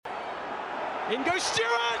In goes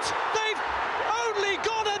Stewart! They've only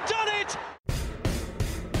gone and done it!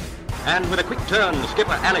 And with a quick turn,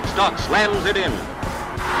 skipper Alex Dock slams it in.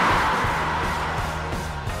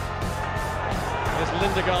 There's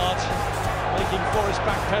Lindegaard making Forrest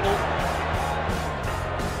backpedal.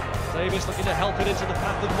 Davis looking to help it into the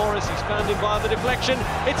path of Morris. He's found him via the deflection.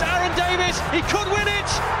 It's Aaron Davis. He could win it.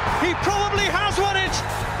 He probably has won it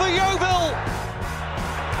for Yeovil.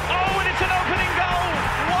 Oh, and it's an opening goal.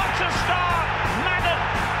 What a start. Madden,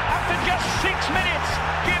 after just 6 minutes,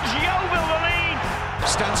 gives Yeovil the lead.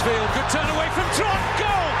 Stansfield, good turn away from Trot.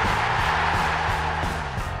 Goal.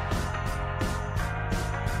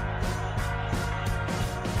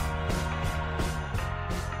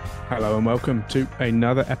 Hello and welcome to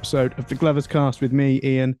another episode of the Gloverscast with me,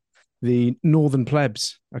 Ian. The Northern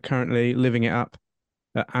Plebs are currently living it up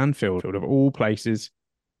at Anfield, of all places,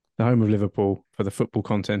 the home of Liverpool, for the Football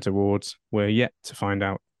Content Awards. We're yet to find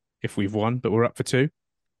out if we've won, but we're up for two.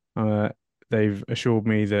 They've assured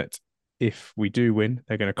me that if we do win,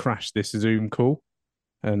 they're going to crash this Zoom call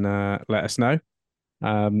and let us know.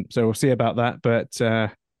 So we'll see about that. But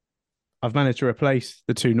I've managed to replace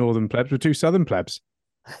the two Northern Plebs with two Southern Plebs.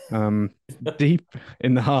 Deep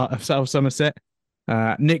in the heart of South Somerset.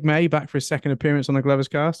 Nick May back for his second appearance on the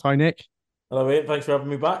Gloverscast. Hi, Nick. Hello, Ian. Thanks for having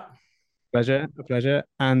me back. A pleasure.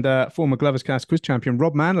 And former Gloverscast quiz champion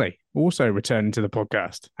Rob Manley also returning to the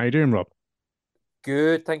podcast. How you doing, Rob?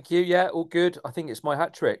 Good, thank you. Yeah, all good. I think it's my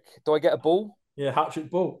hat trick. Do I get a ball? Yeah,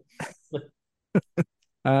 hat-trick ball.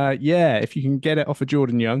 Yeah, if you can get it off of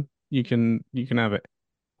Jordan Young, you can have it.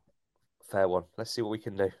 Fair one. Let's see what we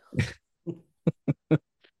can do.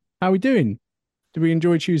 How are we doing? Did we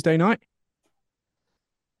enjoy Tuesday night?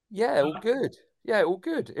 Yeah, all good. Yeah, all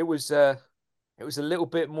good. It was a little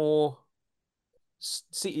bit more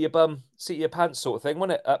seat of your bum, seat of your pants sort of thing,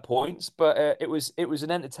 wasn't it, at points? But it was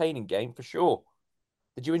an entertaining game for sure.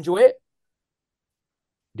 Did you enjoy it?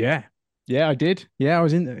 Yeah, I did. Yeah, I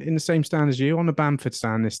was in the same stand as you, on the Bamford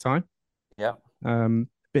stand this time. Yeah. A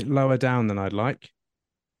bit lower down than I'd like.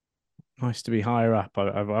 Nice to be higher up.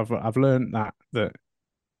 I've learned that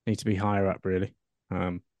need to be higher up really.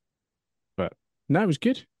 But no, it was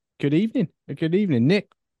good. Good evening. A good evening, Nick.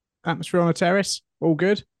 Atmosphere on a terrace. All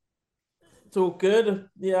good. It's all good.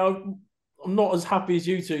 Yeah, I'm not as happy as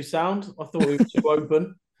you two sound. I thought we were too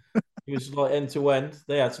open. It was like end to end.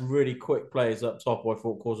 They had some really quick players up top, who I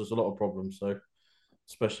thought caused us a lot of problems. So,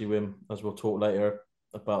 especially when, as we'll talk later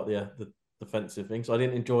about the defensive things, I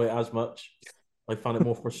didn't enjoy it as much. I found it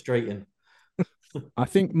more frustrating. I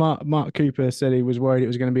think Mark Cooper said he was worried it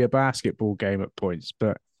was going to be a basketball game at points,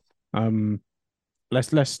 but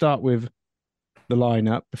let's start with the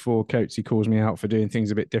lineup before Coatsy calls me out for doing things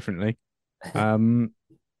a bit differently.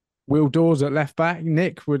 Will Dawes at left back.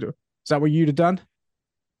 Nick, is that what you'd have done?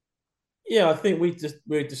 Yeah, I think we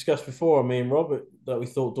discussed before, me and Robert, that we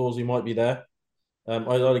thought Dawsey might be there. Either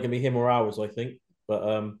going to be him or ours, I think,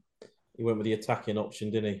 but he went with the attacking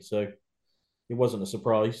option, didn't he? So it wasn't a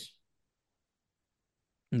surprise.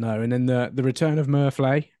 No, and then the return of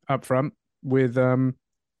Murphley up front with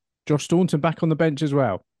Josh Staunton back on the bench as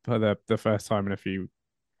well for the first time in a few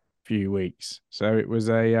weeks. So it was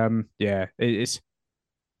it's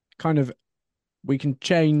kind of, we can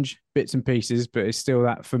change bits and pieces, but it's still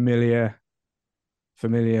that familiar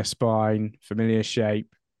spine, familiar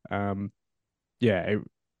shape. And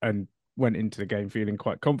went into the game feeling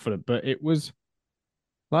quite confident. But it was,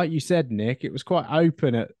 like you said, Nick, it was quite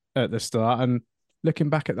open at the start. And looking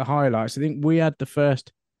back at the highlights, I think we had the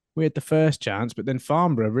first chance, but then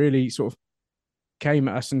Farnborough really sort of came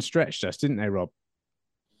at us and stretched us, didn't they, Rob?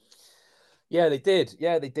 Yeah, they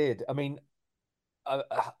did. I mean,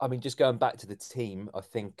 just going back to the team, I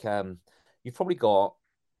think you've probably got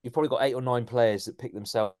 8 or 9 players that pick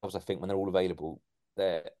themselves. I think when they're all available,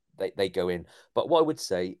 they go in. But what I would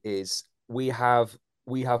say is we have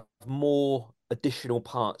more additional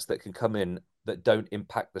parts that can come in that don't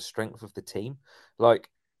impact the strength of the team. Like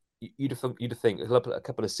you'd think a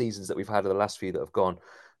couple of seasons that we've had in the last few that have gone,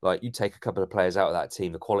 like you take a couple of players out of that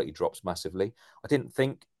team, the quality drops massively. I didn't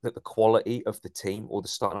think that the quality of the team or the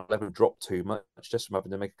starting 11 dropped too much just from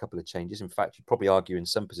having to make a couple of changes. In fact, you'd probably argue in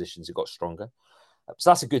some positions it got stronger. So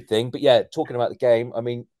that's a good thing. But yeah, talking about the game, I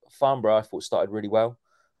mean, Farnborough I thought started really well.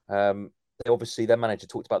 Their manager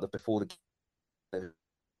talked about before the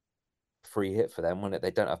free hit for them, when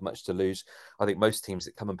they don't have much to lose. I think most teams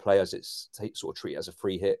that come and play us, sort of treat it as a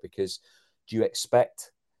free hit, because do you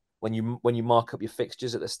expect when you mark up your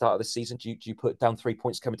fixtures at the start of the season, do you put down 3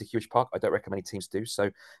 points coming to Hewish Park? I don't reckon many teams do.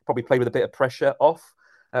 So probably play with a bit of pressure off.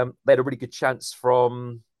 They had a really good chance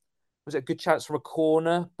from a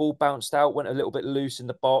corner? Ball bounced out, went a little bit loose in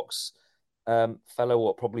the box.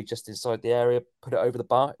 fellow, probably just inside the area, put it over the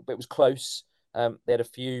bar, but it was close. They had a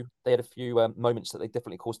few moments that they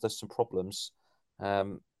definitely caused us some problems,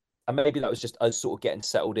 and maybe that was just us sort of getting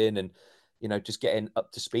settled in and just getting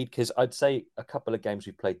up to speed. Because I'd say a couple of games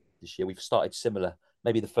we've played this year, we've started similar.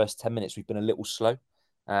 Maybe the first 10 minutes we've been a little slow,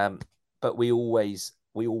 but we always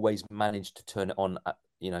managed to turn it on at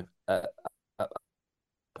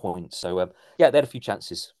point. So yeah, they had a few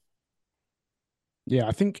chances. Yeah,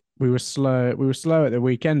 I think we were slow. We were slow at the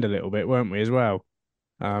weekend a little bit, weren't we, as well?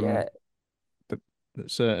 Yeah, But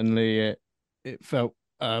certainly it felt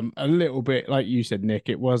a little bit like you said, Nick.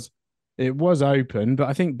 It was open, but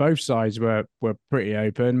I think both sides were pretty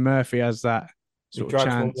open. Murphy has that He sort of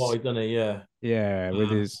dragged one chance, wide, didn't he? Yeah. yeah, with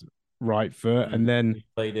his right foot, and then He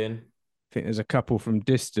played in. I think there's a couple from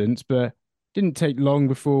distance, but didn't take long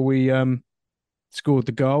before we scored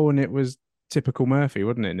the goal, and it was typical Murphy,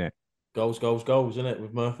 wasn't it, Nick? Goals, goals, goals, isn't it,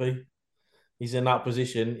 with Murphy? He's in that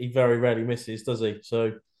position. He very rarely misses, does he?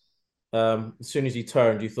 So as soon as he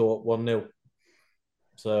turned, you thought 1-0.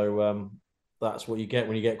 So that's what you get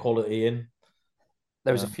when you get quality in.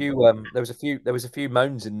 there was a few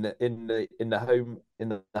moans in the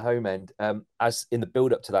home end, as in the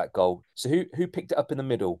build up to that goal. So who picked it up in the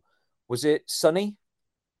middle? Was it Sonny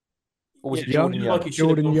or was Yeah, it it Jordan looked like Young? he should have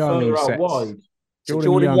Jordan gone Young further out sets wide. So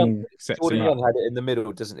Jordan Young sets him Jordan up. Young had it in the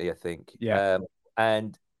middle, doesn't he? I think. Yeah.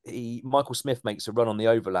 And Michael Smith makes a run on the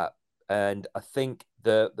overlap, and I think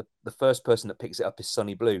the first person that picks it up is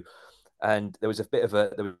Sonny Blue. And there was a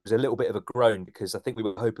little bit of a groan because I think we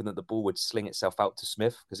were hoping that the ball would sling itself out to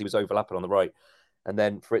Smith because he was overlapping on the right, and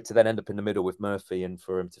then for it to then end up in the middle with Murphy and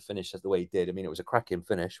for him to finish as the way he did. I mean, it was a cracking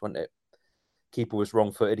finish, wasn't it? Keeper was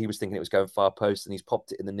wrong footed. He was thinking it was going far post, and he's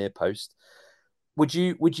popped it in the near post. Would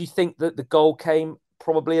you think that the goal came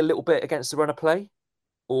probably a little bit against the run of play,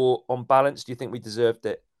 or on balance, do you think we deserved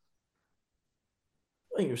it?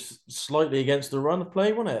 I think it was slightly against the run of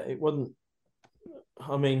play, wasn't it? It wasn't.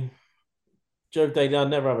 I mean, Joe Daylight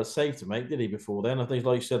never had a save to make, did he? Before then, I think,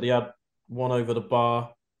 like you said, he had one over the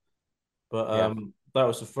bar, but Yeah. that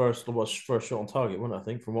was the first shot on target, wasn't it? I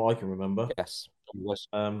think, from what I can remember. Yes, it was.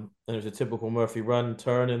 And it was a typical Murphy run,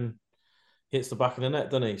 turn, and hits the back of the net,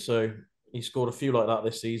 doesn't he? So he scored a few like that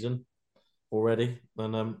this season already,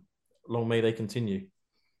 and long may they continue.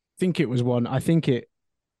 Think it was one. I think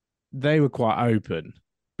they were quite open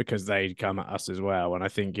because they'd come at us as well, and I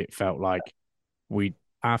think it felt like we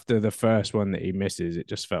after the first one that he misses, it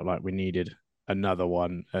just felt like we needed another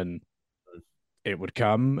one, and it would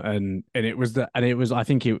come, and it was I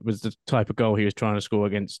think it was the type of goal he was trying to score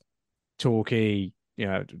against Torquay,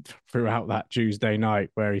 throughout that Tuesday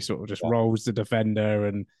night where he sort of just rolls the defender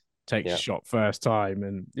and takes a shot first time,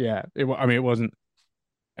 and I mean it wasn't.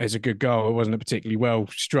 It's a good goal. It wasn't a particularly well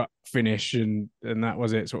struck finish, and that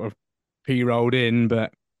was it. Sort of P rolled in,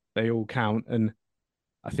 but they all count. And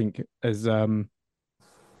I think as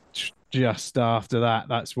just after that,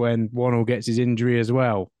 that's when Wannell gets his injury as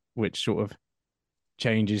well, which sort of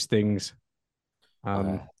changes things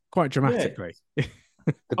quite Yeah, dramatically. The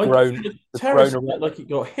from groan, the the terrace, groan. he looked like he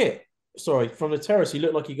got hit. Sorry, from the terrace, he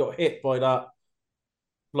looked like he got hit by that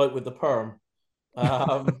bloke with the perm.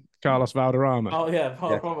 Carlos Valderrama. Oh yeah,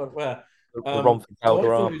 Yeah. where? The Romford So I thought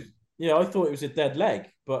Valderrama. I thought it was a dead leg,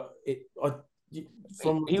 but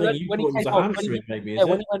from the thing, you When thought it was a hamstring, maybe, is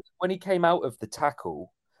it? when he came out of the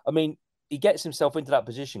tackle, I mean, he gets himself into that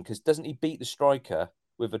position because doesn't he beat the striker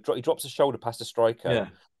with he drops a shoulder past the striker Yeah.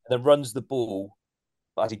 and then runs the ball.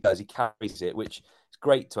 But as he does, he carries it, which is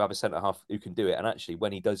great to have a centre half who can do it. And actually,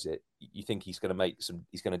 when he does it, you think he's going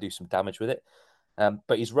to do some damage with it.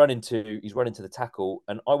 But he's run into the tackle,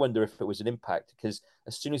 and I wonder if it was an impact because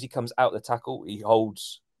as soon as he comes out the tackle, he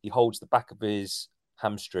holds the back of his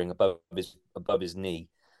hamstring above his knee,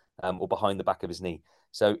 or behind the back of his knee.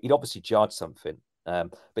 So he'd obviously jarred something.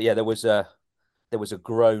 But yeah, there was a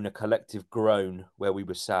groan, a collective groan where we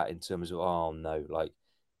were sat in terms of, oh no, like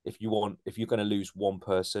if you're going to lose one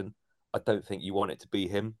person, I don't think you want it to be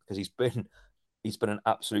him because he's been an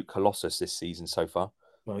absolute colossus this season so far.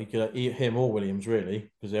 Well, you could eat him or Williams,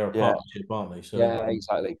 really, because they're a Yeah. partnership, aren't they? So Yeah,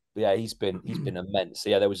 exactly. Yeah, he's been immense. So,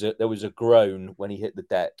 yeah, there was a groan when he hit the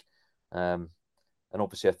deck, and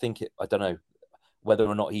obviously I don't know whether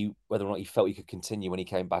or not he felt he could continue when he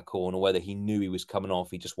came back on, or whether he knew he was coming off.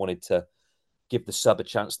 He just wanted to give the sub a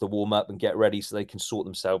chance to warm up and get ready so they can sort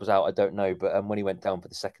themselves out. I don't know, but when he went down for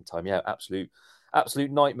the second time, yeah, absolute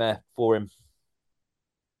nightmare for him.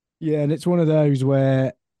 Yeah, and it's one of those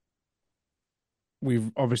where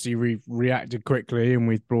we've obviously reacted quickly, and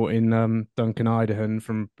we've brought in Duncan Idahan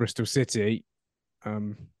from Bristol City,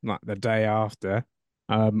 like the day after.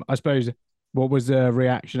 I suppose What was the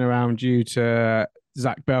reaction around you to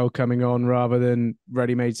Zach Bell coming on rather than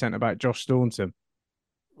ready-made centre back Josh Staunton?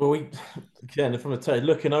 Well, again from the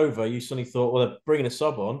looking over, you suddenly thought, well, they're bringing a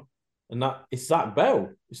sub on, and that it's Zach Bell.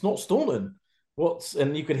 It's not Staunton.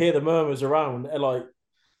 And you could hear the murmurs around. They're like,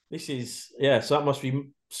 this is so that must be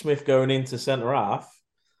Smith going into centre half,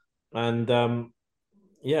 and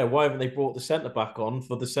why haven't they brought the centre back on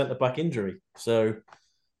for the centre back injury? So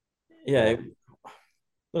I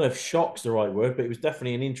don't know if shock's the right word, but it was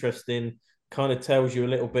definitely an interesting kind of tells you a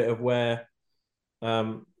little bit of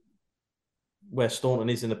um, where Staunton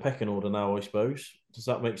is in the pecking order now, I suppose. Does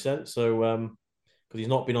that make sense? So, because he's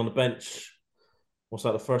not been on the bench, what's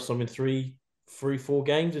that, the first time in three, 4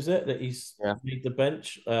 games, is it, that he's made the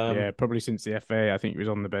bench? Yeah, probably since the FA. I think he was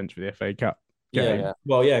on the bench for the FA Cup game. Yeah.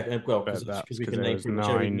 Well, because that's we because can there name was pretty much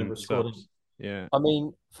every 9 member of the squad. subs. Yeah. I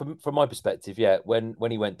mean, from my perspective, when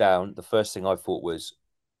he went down, the first thing I thought was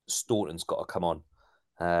Staunton's got to come on.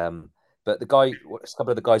 But a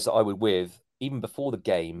couple of the guys that I was with, even before the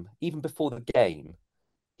game,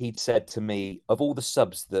 he'd said to me, of all the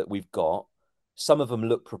subs that we've got, some of them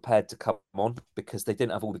look prepared to come on because they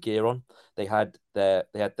didn't have all the gear on. They had the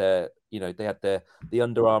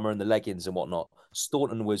Under Armour and the leggings and whatnot.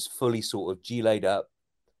 Staunton was fully sort of G-laid up,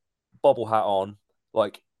 bobble hat on,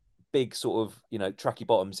 like big sort of, tracky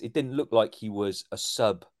bottoms. It didn't look like he was a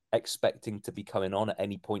sub expecting to be coming on at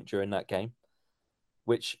any point during that game,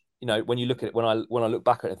 which, when you look at it, when I look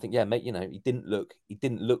back at it and think, yeah, mate, he didn't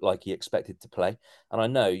look like he expected to play. And I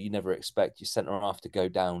know you never expect your centre half to go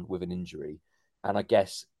down with an injury. And I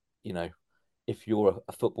guess, if you're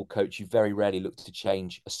a football coach, you very rarely look to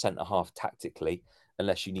change a centre half tactically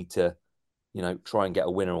unless you need to, try and get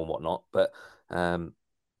a winner or whatnot. But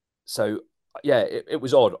so yeah, it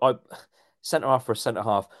was odd. Centre half for a centre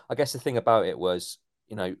half. I guess the thing about it was,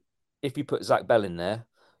 if you put Zach Bell in there,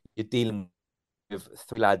 you're dealing with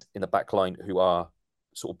 3 lads in the back line who are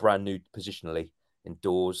sort of brand new positionally, in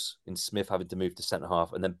Dawes, in Smith having to move to centre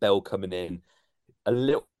half, and then Bell coming in a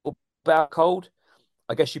little bit out cold.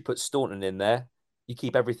 I guess you put Staunton in there, you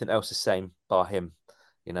keep everything else the same bar him.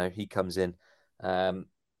 He comes in.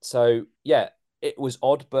 So yeah, it was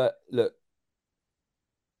odd, but look,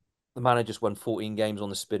 the manager just won 14 games on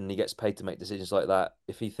the spin and he gets paid to make decisions like that.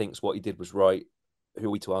 If he thinks what he did was right, who are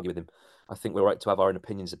we to argue with him? I think we're right to have our own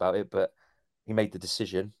opinions about it, but he made the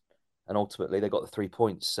decision and ultimately they got the 3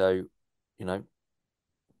 points. So,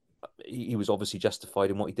 he was obviously justified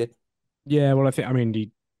in what he did. Yeah, well,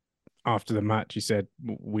 after the match, he said,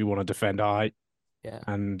 we want to defend high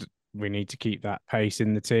and we need to keep that pace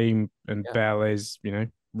in the team. And Bell is,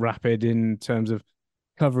 rapid in terms of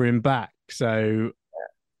covering back. So, you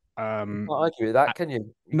can't argue with that, can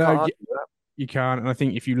you? You can't. And I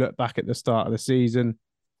think if you look back at the start of the season,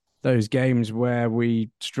 those games where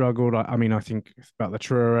we struggled, I think about the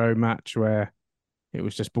Truro match where it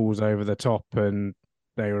was just balls over the top and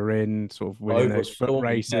they were in sort of winning those foot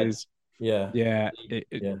races. Yeah.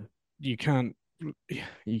 You can't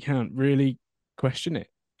really question it.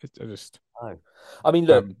 No. I mean,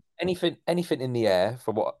 look, anything in the air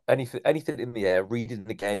anything in the air, reading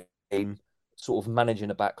the game, sort of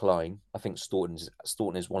managing a back line. I think Staunton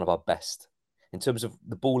is one of our best in terms of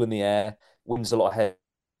the ball in the air, wins a lot of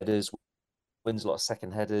headers, wins a lot of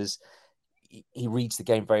second headers. He reads the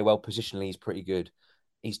game very well. Positionally, he's pretty good.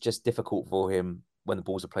 He's just difficult for him when the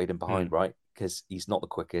balls are played in behind, right? Because he's not the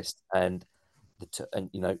quickest. And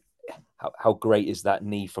how great is that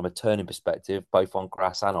knee from a turning perspective, both on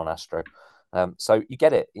grass and on Astro. So you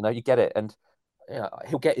get it, and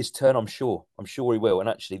he'll get his turn. I'm sure he will. And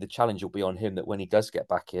actually, the challenge will be on him that when he does get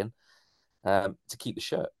back in, to keep the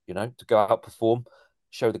shirt, to go out, perform,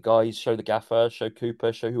 show the guys, show the gaffer, show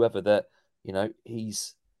Cooper, show whoever that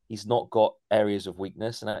he's not got areas of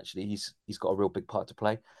weakness, and actually he's got a real big part to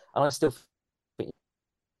play. And I still think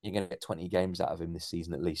you're going to get 20 games out of him this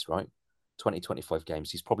season at least, right? 20, 25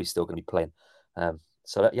 games. He's probably still going to be playing. I'm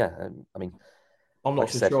not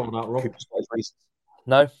so sure on that, Rob.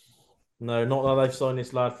 No, not that they've signed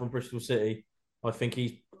this lad from Bristol City. I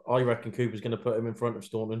reckon Cooper's going to put him in front of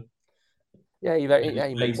Staunton. Yeah,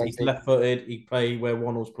 he's left-footed. He play where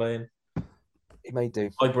Wannell's playing. He may do.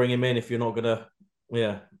 I bring him in if you're not going to.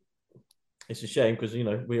 Yeah, it's a shame because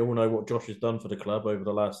we all know what Josh has done for the club over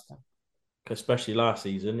the last, especially last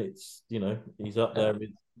season. It's he's up there with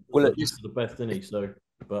the best, isn't he? So,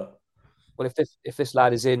 but. Well, if this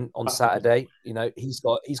lad is in on Saturday, he's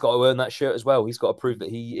got to earn that shirt as well. He's got to prove that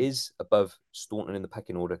he is above Staunton in the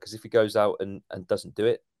pecking order. Because if he goes out and doesn't do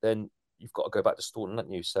it, then you've got to go back to Staunton,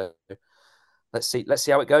 haven't you? So let's see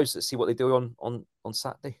how it goes. Let's see what they do on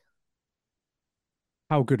Saturday.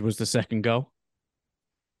 How good was the second goal?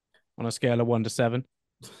 on a scale of 1 to 7?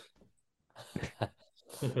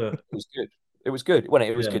 It was good. It was good. When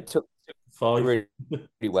it was Yeah. good. Took it 5. really,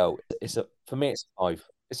 really well. For me, it's a 5.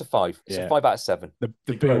 It's a 5. It's a Yeah. 5 out of 7. The It's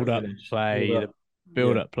a great build-up finish. play, Build the up.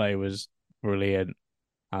 build-up play was brilliant.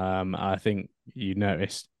 I think you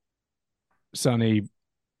noticed Sonny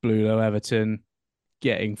Blulo Everton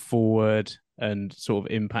getting forward and sort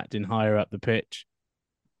of impacting higher up the pitch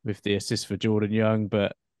with the assist for Jordan Young,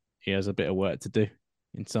 but he has a bit of work to do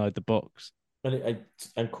inside the box.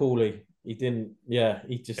 And Cooley, he didn't. Yeah,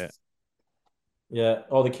 he just. Yeah. Yeah.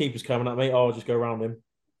 Oh, the keeper's coming at me. Oh, I'll just go around him,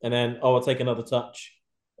 and then I'll take another touch,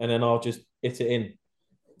 and then I'll just hit it in.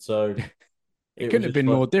 So It it couldn't was have just been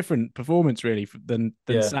like, more different performance really than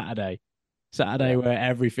yeah, Saturday. Saturday yeah, where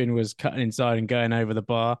everything was cutting inside and going over the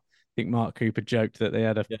bar. I think Mark Cooper joked that they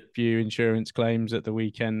had a yeah. few insurance claims at the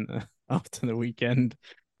weekend after the weekend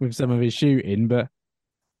with some of his shooting, but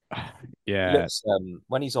He yeah, looks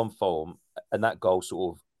when he's on form, and that goal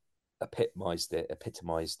sort of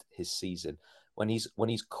epitomized his season. When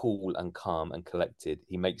he's cool and calm and collected,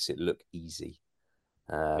 he makes it look easy.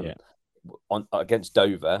 yeah, Um, on against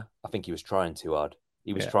Dover, I think he was trying too hard.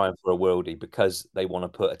 He was yeah. trying for a worldie because they want to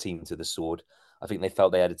put a team to the sword. I think they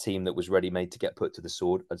felt they had a team that was ready made to get put to the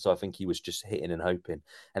sword, and so I think he was just hitting and hoping,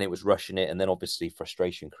 and it was rushing it, and then obviously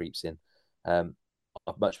frustration creeps in. I'd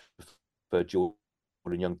much prefer Jordan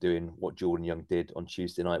Young doing what Jordan Young did on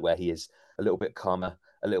Tuesday night, where he is a little bit calmer,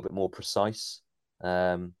 a little bit more precise,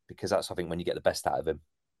 because that's I think when you get the best out of him.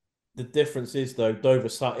 The difference is though, Dover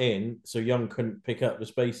sat in, so Young couldn't pick up the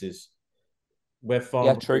spaces. Where Yeah,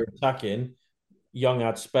 Farnborough true. were attacking, Young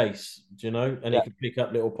had space, do you know, and he Yeah, could pick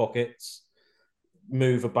up little pockets,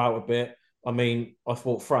 move about a bit. I mean, I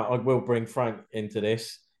thought Frank. I will bring Frank into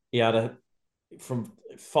this. He had a from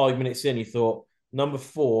 5 minutes in. He thought number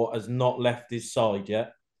 4 has not left his side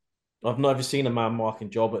yet. I've never seen a man marking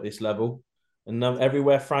job at this level, and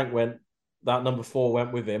everywhere Frank went, that number 4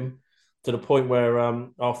 went with him. To the point where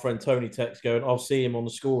our friend Tony texts going, "I'll see him on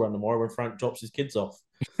the school run tomorrow when Frank drops his kids off."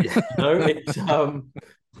 yeah, You know, it's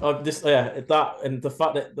I'm just that and the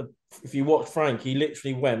fact that if you watch Frank, he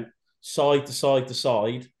literally went side to side to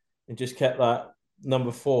side and just kept that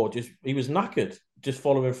number 4. Just he was knackered, just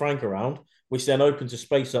following Frank around, which then opens a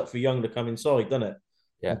space up for Young to come inside, doesn't it?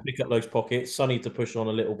 yeah. And pick up those pockets. Sonny to push on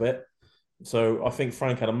a little bit. So I think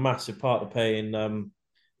Frank had a massive part to play in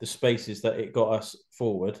the spaces that it got us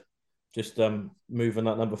forward. Just moving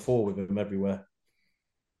that number 4 with him everywhere.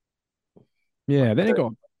 yeah. Then it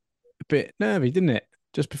got a bit nervy, didn't it?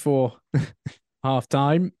 Just before half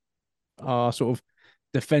time, our sort of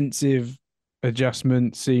defensive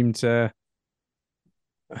adjustment seemed to,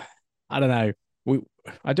 I don't know.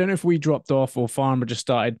 I don't know if we dropped off or Farmer just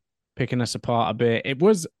started picking us apart a bit.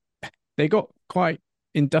 They got quite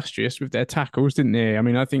industrious with their tackles, didn't they? I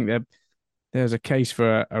mean, I think there's a case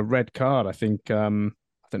for a red card. I think I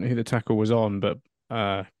don't know who the tackle was on, but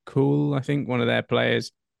Cool, I think one of their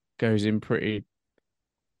players goes in pretty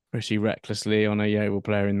recklessly on a Yeovil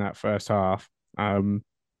player in that first half. And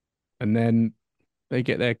then they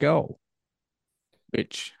get their goal,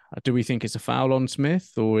 which do we think it's a foul on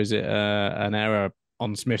Smith or is it an error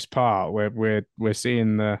on Smith's part? Where we're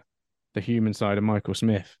seeing the human side of Michael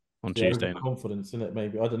Smith on The Tuesday night. overconfidence in it,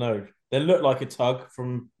 maybe. I don't know. They looked like a tug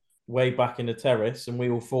from way back in the terrace, and we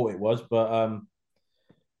all thought it was. But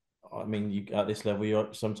I mean, you at this level,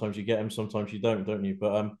 sometimes you get them, sometimes you don't you?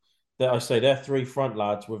 But I say their 3 front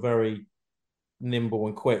lads were very nimble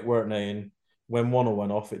and quick, weren't they? And when one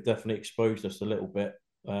went off, it definitely exposed us a little bit.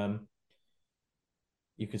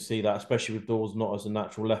 You could see that, especially with Dawes not as a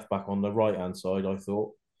natural left back on the right hand side. I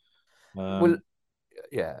thought. Well,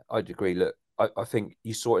 yeah, I'd agree. Look, I think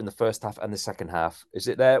you saw it in the first half and the second half. Is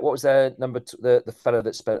it there? What was their number? The fella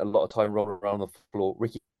that spent a lot of time rolling around the floor,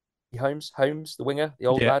 Ricky Holmes, the winger, the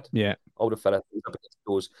old Yeah, lad, yeah. older fella, up against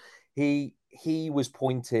the doors. He was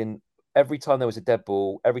pointing every time there was a dead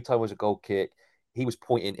ball, every time there was a goal kick. He was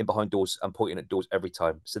pointing in behind doors and pointing at doors every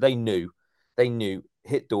time. So they knew,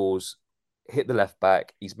 hit doors, hit the left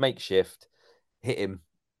back. He's makeshift, hit him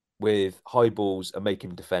with high balls and make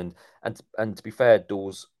him defend. And to be fair,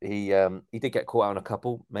 Dawes, he did get caught out on a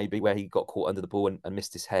couple, maybe where he got caught under the ball and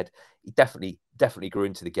missed his head. He definitely grew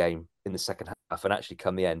into the game in the second half, and actually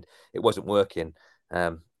come the end, it wasn't working,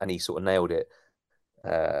 and he sort of nailed it.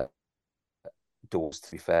 Dawes,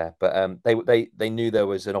 to be fair, but they knew there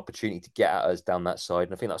was an opportunity to get at us down that side,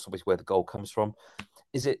 and I think that's obviously where the goal comes from.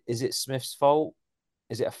 Is it Smith's fault?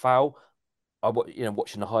 Is it a foul?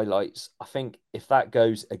 Watching the highlights, I think if that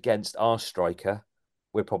goes against our striker,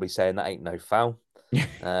 we're probably saying that ain't no foul.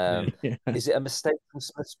 Yeah. Yeah. Is it a mistake from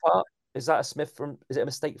Smith's part? Is it a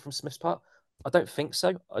mistake from Smith's part? I don't think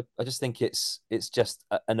so. I just think it's just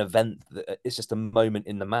an event that it's just a moment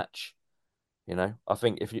in the match. I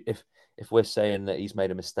think if we're saying that he's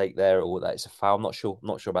made a mistake there or that it's a foul, I'm not sure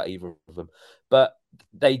about either of them. But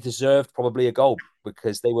they deserved probably a goal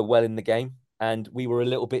because they were well in the game and we were a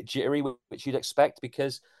little bit jittery, which you'd expect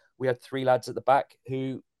because we had three lads at the back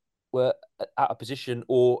who were out of position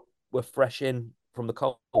or were fresh in from the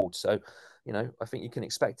cold. So, I think you can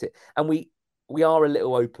expect it. And we are a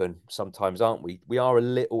little open sometimes, aren't we? We are a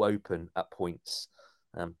little open at points.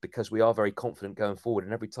 Because we are very confident going forward.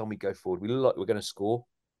 And every time we go forward, we look like we're going to score.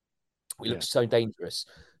 We look so dangerous,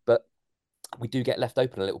 but we do get left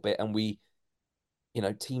open a little bit. And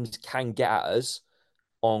teams can get at us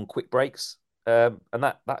on quick breaks. And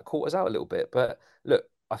that caught us out a little bit. But look,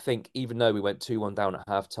 I think even though we went 2-1 down at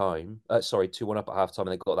half time, 2-1 up at half time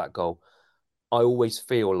and they got that goal, I always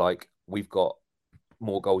feel like we've got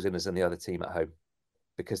more goals in us than the other team at home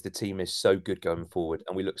because the team is so good going forward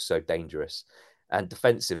and we look so dangerous. And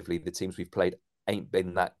defensively, the teams we've played ain't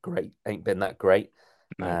been that great.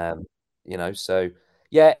 No. So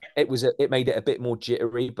yeah, it made it a bit more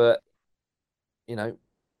jittery, but He was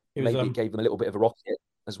maybe it gave them a little bit of a rocket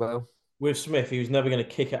as well. with Smith. He was never going to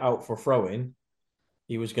kick it out for a throw in.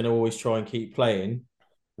 He was going to always try and keep playing,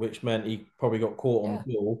 which meant he probably got caught on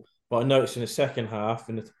the ball. But I noticed in the second half,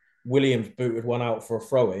 and Williams booted one out for a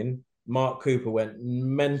throw in. Mark Cooper went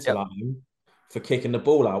mental at him for kicking the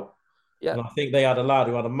ball out. Yeah. And I think they had a lad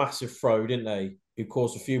who had a massive throw, didn't they? Who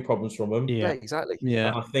caused a few problems from him. Yeah, Yeah, exactly. yeah.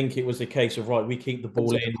 And I think it was a case of, right, we keep the It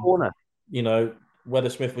was ball at the in. corner.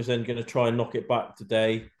 Whether Smith was then going to try and knock it back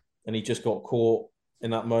today, and he just got caught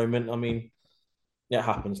in that moment. I mean, it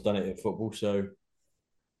happens, done it in football. So,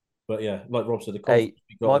 but yeah, like Rob said, the confidence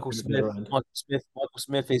Hey, we got at the other end. Michael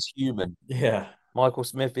Smith is human. Yeah, Michael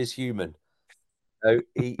Smith is human. So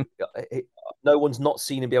he no one's not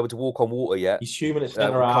seen him be able to walk on water yet. he's human at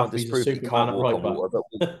centre We half. can't He's a disprove that he Superman can't at walk right on back. water,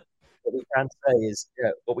 but what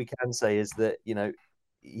we can say is that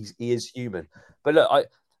he is human. But look,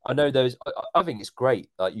 I know I think it's great.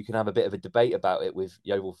 Like you can have a bit of a debate about it with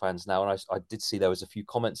Yeovil fans now, and I did see there was a few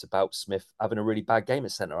comments about Smith having a really bad game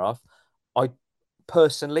at centre half. I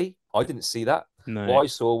personally I didn't see that. No. What I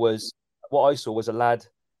saw was a lad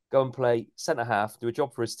go and play centre half, do a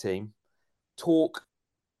job for his team, talk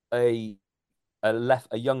a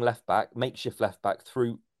young left back, makeshift left back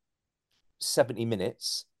through 70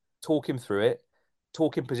 minutes, talk him through it,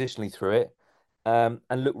 talk him positionally through it,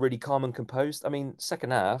 and look really calm and composed. I mean,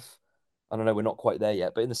 second half, I don't know, we're not quite there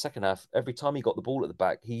yet, but in the second half, every time he got the ball at the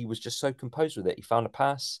back, he was just so composed with it. He found a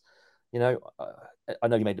pass. I know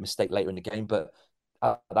he made a mistake later in the game, but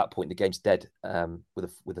at that point, the game's dead with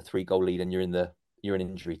a 3-goal lead, and you're in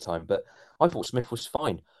injury time. But I thought Smith was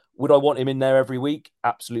fine. Would I want him in there every week?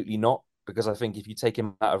 Absolutely not, because I think if you take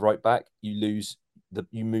him out of right back, you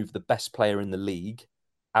move the best player in the league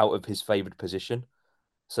out of his favoured position.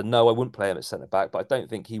 So no, I wouldn't play him at centre back, but I don't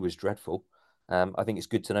think he was dreadful. I think it's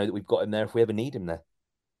good to know that we've got him there if we ever need him there.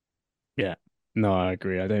 Yeah. No, I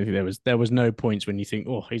agree. I don't think there was no points when you think,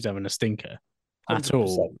 oh, he's having a stinker at 100%.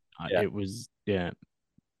 all. Yeah. It was yeah.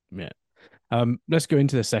 Let's go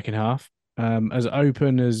into the second half. As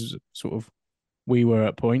open as sort of we were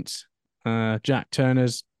at points, Jack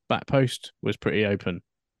Turner's back post was pretty open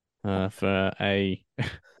for a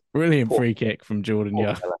brilliant free kick from Jordan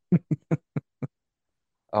Young.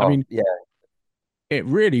 I mean, yeah, it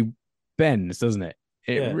really bends, doesn't it?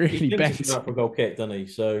 It yeah. really He thinks bends. he's out for a goal kick, doesn't he?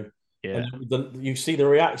 So Yeah. and you see the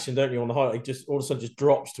reaction, don't you, on the highlight? He just all of a sudden just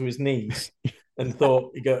drops to his knees and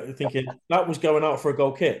thinking that was going out for a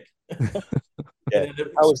goal kick. Yeah.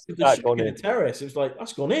 How was that gone in? Terrace. It was like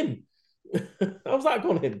that's gone in. How's that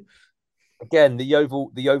gone in? Again, the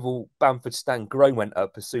Yeovil Bamford stand groan went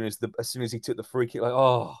up as soon as he took the free kick. Like,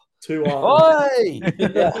 oh, too hard.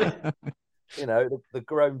 Yeah. The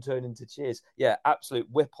groan turned into cheers. Yeah, absolute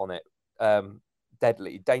whip on it.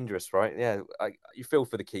 Deadly, dangerous, right? Yeah, you feel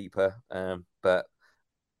for the keeper, but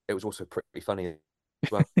it was also pretty funny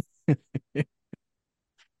as well.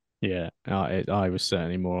 Yeah, I was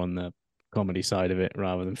certainly more on the comedy side of it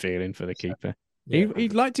rather than feeling for the keeper. Yeah.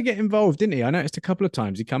 He'd like to get involved, didn't he? I noticed a couple of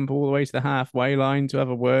times he come all the way to the halfway line to have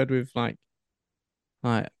a word with like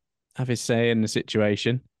have his say in the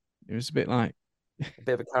situation. It was a bit like a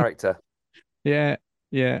bit of a character. Yeah.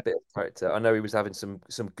 A bit of character. I know he was having some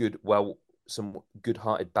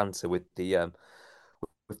good-hearted banter with the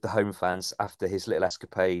home fans after his little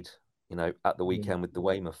escapade, at the weekend with the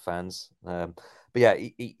Weymouth fans. But yeah,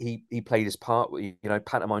 he played his part,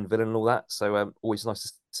 pantomime villain and all that. So always nice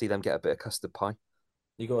to see them get a bit of custard pie.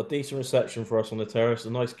 You got a decent reception for us on the terrace, a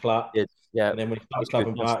nice clap. Yeah. And then when he started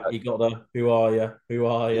clapping back, you got the "Who are you? Who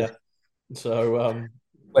are you?" So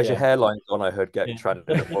Where's yeah, your hairline gone? I heard getting yeah.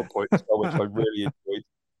 chanted at one point as well, which I really enjoyed.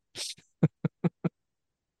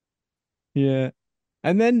 Yeah.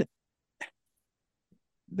 And then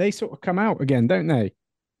they sort of come out again, don't they?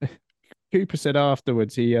 Cooper said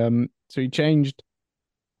afterwards he changed.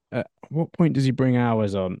 At what point does he bring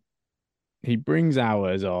hours on? He brings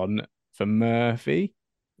hours on for Murphy.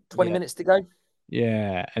 20 Yeah, minutes to go.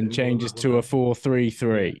 Yeah, and maybe more than changes that, to a wasn't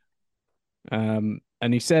 4-3-3.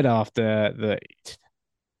 And he said after that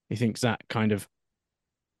he thinks that kind of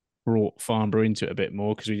brought Farnborough into it a bit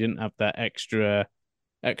more because we didn't have that extra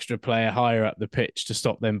player higher up the pitch to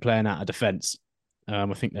stop them playing out of defence.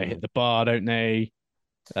 I think they hit the bar, don't they?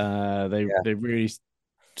 Yeah, They really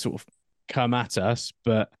sort of come at us,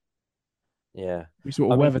 but yeah. we sort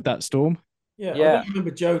I of mean, weathered that storm. Yeah, I yeah. don't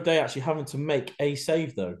remember Joe Day actually having to make a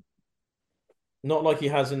save though. Not like he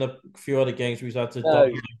has in a few other games where he's had to No,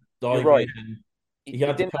 you're dive right. in and he He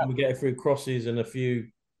had to didn't come have, and get it through crosses and a few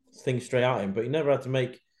things straight at him, but he never had to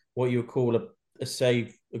make what you would call a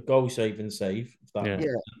save, a goal saving save, if that Yeah. makes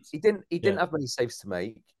yeah, sense. he Yeah. didn't have many saves to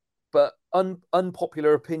make. But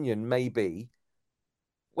unpopular opinion maybe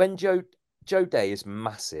when Joe Day is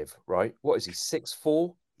massive, right? What is he?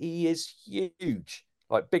 6'4"? He is huge.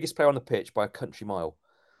 Like biggest player on the pitch by a country mile.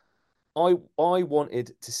 I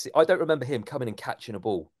wanted to see. I don't remember him coming and catching a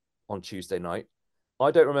ball on Tuesday night.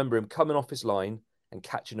 I don't remember him coming off his line and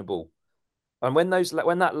catching a ball. And when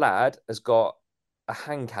that lad has got a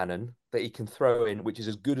hand cannon that he can throw in, which is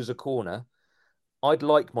as good as a corner, I'd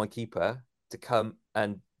like my keeper to come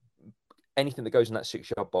and anything that goes in that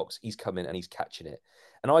 6 yard box, he's coming and he's catching it.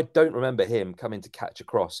 And I don't remember him coming to catch a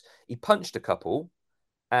cross. He punched a couple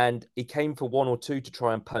and he came for one or two to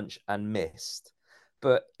try and punch and missed.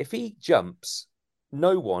 But if he jumps,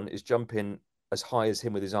 no one is jumping as high as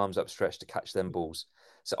him with his arms upstretched to catch them balls.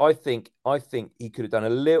 So I think he could have done a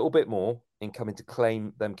little bit more in coming to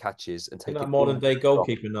claim them catches and In take that it modern all. day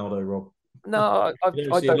goalkeeper now though, Rob. No, You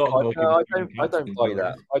don't I see a don't. lot of No, goalkeepers getting I catches don't these buy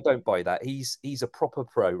that. days. I don't buy that. He's a proper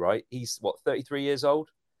pro, right? He's what 33 years old.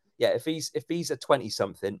 Yeah, if he's a 20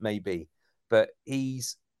 something, maybe, but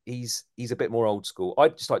he's a bit more old school.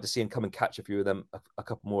 I'd just like to see him come and catch a few of them, a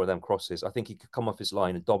couple more of them crosses. I think he could come off his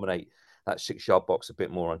line and dominate that 6 yard box a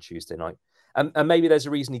bit more on Tuesday night. And maybe there's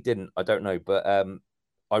a reason he didn't. I don't know, but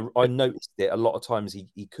I noticed it a lot of times.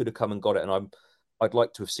 He could have come and got it, and I'd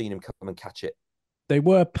like to have seen him come and catch it. They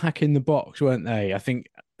were packing the box, weren't they? I think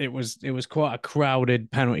it was quite a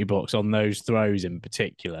crowded penalty box on those throws in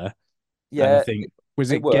particular. And I Yeah, think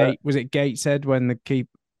they were. Was it Gateshead when the keep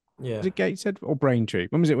Yeah. was it Gateshead or Braintree?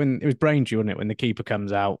 When was it when it was Braintree, wasn't it? When the keeper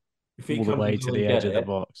comes out If he all the comes way and to doesn't the edge get of the it,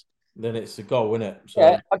 box. then it's a goal, isn't it?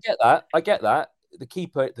 Yeah, So I get that. I get that. The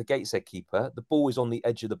keeper, the Gateshead keeper, the ball is on the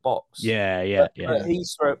edge of the box. Yeah, yeah, But, yeah, but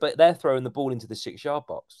yeah. but they're throwing the ball into the 6 yard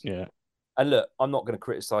box. yeah. And look, I'm not going to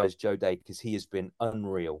criticize Joe Day because he has been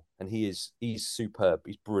unreal and he's superb.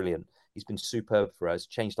 He's brilliant. He's been superb for us.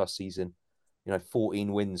 Changed our season.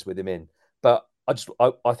 14 wins with him in. But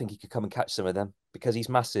I think he could come and catch some of them because he's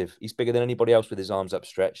massive. He's bigger than anybody else with his arms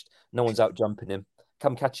upstretched. No one's out jumping him.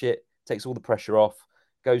 Come catch it. Takes all the pressure off.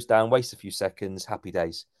 Goes down. Wastes a few seconds. Happy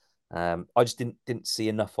days. I just didn't see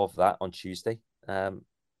enough of that on Tuesday.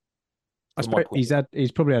 I From my suppose point.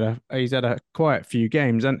 he's probably had a quite few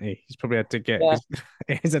games, hasn't he? He's probably had to get Yeah,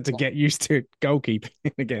 he's had to get used to goalkeeping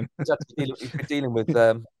again. he's been dealing with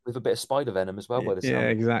a bit of spider venom as well by the Yeah,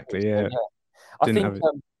 sound. exactly. So, Yeah, yeah. I didn't think have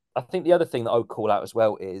it. I think the other thing that I would call out as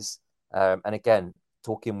well is, and again,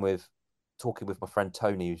 talking with my friend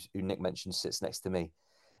Tony, who Nick mentioned sits next to me.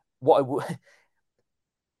 What I would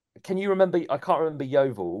can you remember? I can't remember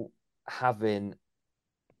Yeovil having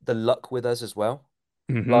the luck with us as well.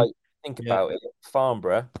 Hmm. Like think Yeah. about it,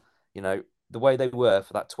 Farnborough, the way they were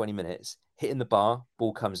for that 20 minutes, hitting the bar,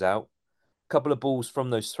 ball comes out, couple of balls from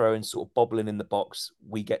those throw-ins sort of bobbling in the box.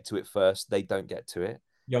 We get to it first. They don't get to it.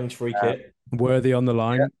 Young's free Uh, kick. Worthy on the yeah,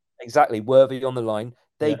 line. exactly. Worthy on the line.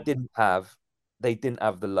 They Yeah. didn't have they didn't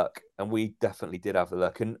have the luck, and we definitely did have the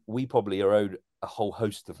luck. And we probably are owed a whole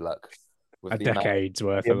host of luck with A the amount decade's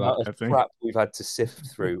worth the of that, amount of I think. crap we've had to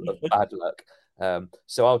sift through of bad luck.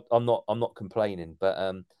 So I'm not complaining, but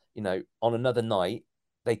on another night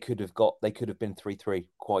they could have been 3-3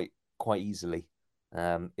 quite easily,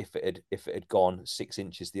 if it had gone 6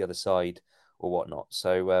 inches the other side or whatnot.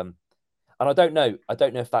 So and I don't know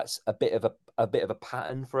if that's a bit of a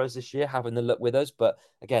pattern for us this year having the luck with us, but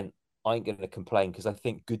again, I ain't going to complain because I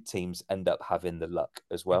think good teams end up having the luck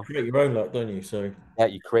as You well. create your own luck, don't you? So Yeah,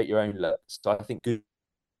 you create your own luck. So I think good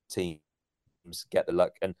teams get the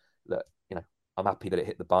luck. And look, I'm happy that it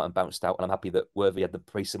hit the bar and bounced out, and I'm happy that Worthy had the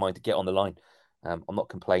peace of mind to get on the line. I'm not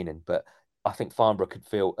complaining, but I think Farnborough could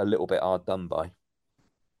feel a little bit hard done by.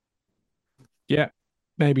 Yeah,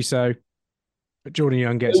 maybe so. But Jordan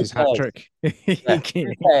Young gets Who his hat cares? trick. Yeah,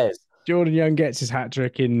 who cares? Jordan Young gets his hat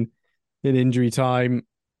trick in injury time.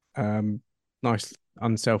 Nice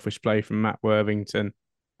unselfish play from Matt Worthington,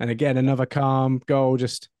 and again another calm goal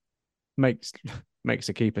just makes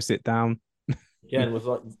a keeper sit down. Again, was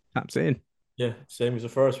like, Taps it in. yeah, same as the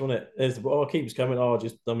first, wasn't it? There's the keeper's coming. Oh,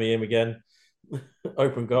 just dummy him again.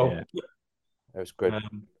 Open goal. It was good.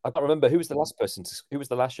 I can't remember who was the last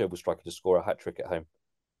Yeovil striker to score a hat trick at home.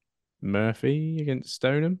 Murphy against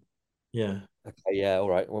Stoneham. Yeah. Okay, yeah, all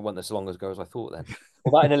right. Well, it wasn't as long ago as I thought then.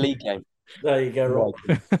 Well, that in a league game. There you go, Rob.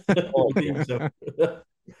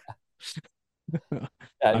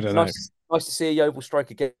 I don't know. Nice to see a Yeovil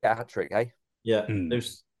striker get a hat trick, eh? Yeah,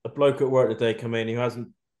 there's a bloke at work today come in who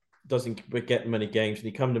doesn't get many games, and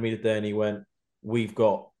he come to me today and he went, "We've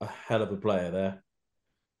got a hell of a player there."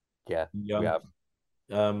 Yeah, Young. we have.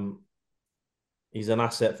 He's an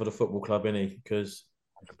asset for the football club, isn't he? Because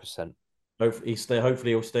 100%.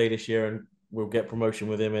 hopefully he'll stay this year and we'll get promotion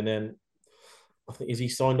with him. And then I think, is he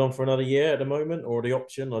signed on for another year at the moment, or the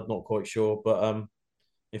option? I'm not quite sure, but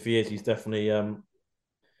if he is, he's definitely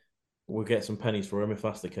we'll get some pennies for him if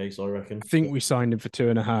that's the case, I reckon. I think we signed him for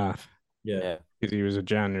 2.5. Yeah. Because he was a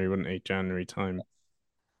January, wasn't he? January time.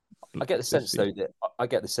 I get the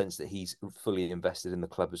sense that he's fully invested in the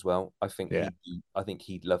club as well. I think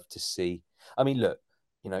he'd love to see. I mean, look,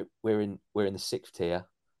 we're in the 6th tier.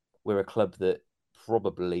 We're a club that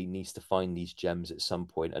probably needs to find these gems at some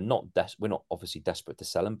point, and we're not obviously desperate to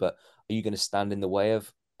sell them. But are you going to stand in the way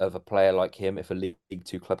of a player like him if a League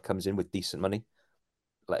 2 club comes in with decent money?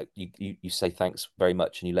 Like you say thanks very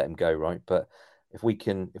much and you let him go, right? But if we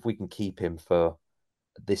can keep him for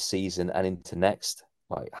this season and into next,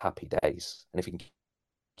 like, happy days. And if he can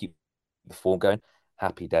keep the form going,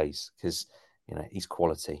 happy days, because he's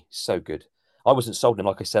quality, so good. I wasn't sold him,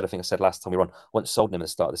 like I said. I think I said last time we were on. I wasn't sold him at the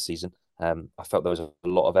start of the season. I felt there was a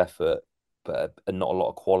lot of effort, but not a lot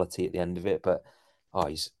of quality at the end of it. But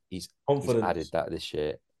he's added that this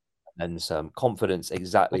year, and some confidence.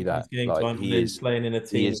 Exactly that. Like, he is playing in a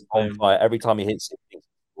team. He is on fire every time he hits it.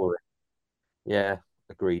 Yeah,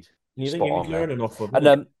 agreed. And you think he was learning off of?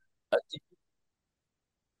 And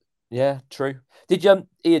yeah, true. Did Ian?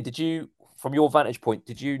 Did you, from your vantage point,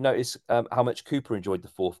 did you notice how much Cooper enjoyed the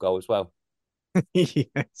 4th goal as well?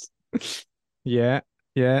 Yes. Yeah.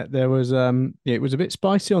 There was it was a bit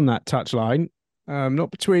spicy on that touchline.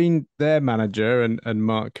 Not between their manager and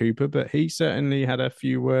Mark Cooper, but he certainly had a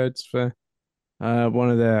few words for one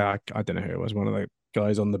of their, I don't know who it was, one of the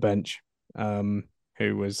guys on the bench,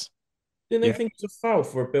 who was. Didn't they think it was a foul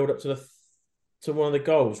for a build up to one of the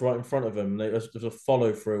goals right in front of them? There was a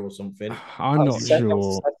follow through or something. I'm not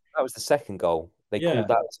sure. That was the 2nd goal. They called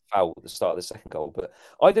that as a foul at the start of the 2nd goal, but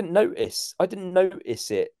I didn't notice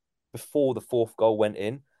it before the 4th goal went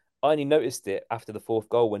in. I only noticed it after the 4th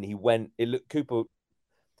goal when he went. It looked Cooper.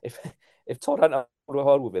 If Todd hadn't had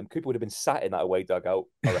hard with him, Cooper would have been sat in that away dugout.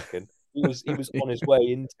 I reckon he was on his way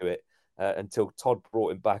into it until Todd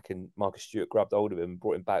brought him back and Marcus Stewart grabbed hold of him and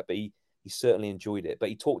brought him back. But he certainly enjoyed it. But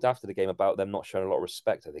he talked after the game about them not showing a lot of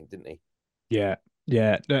respect, I think, didn't he? Yeah.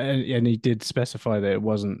 And he did specify that it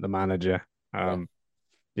wasn't the manager.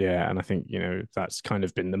 Yeah, and I think, that's kind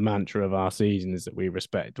of been the mantra of our season, is that we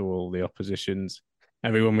respect all the oppositions.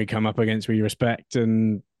 Everyone we come up against, we respect.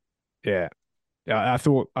 And yeah, I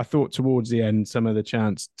thought towards the end, some of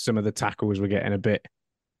the tackles were getting a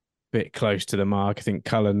bit close to the mark. I think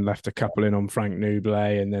Cullen left a couple in on Frank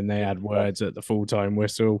Nublet, and then they had words at the full-time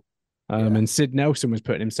whistle. And Sid Nelson was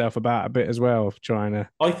putting himself about a bit as well, trying to.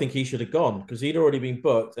 I think he should have gone because he'd already been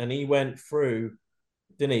booked, and he went through,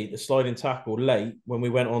 didn't he, the sliding tackle late when we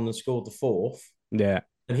went on and scored the 4th. Yeah.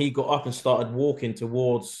 And he got up and started walking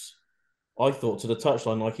towards, I thought, to the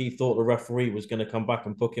touchline, like he thought the referee was going to come back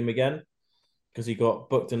and book him again because he got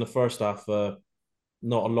booked in the first half. Not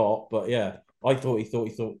a lot, but yeah, I thought he thought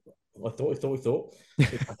he thought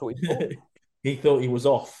he was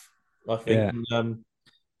off. I think. Yeah.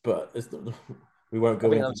 But we won't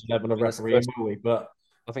go into 11 of refereeing, will we? But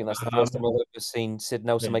I think that's the first time I've ever seen Sid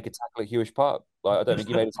Nelson make a tackle at Hewish Park. Like, I don't think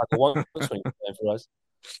he made a tackle once when he was playing for us.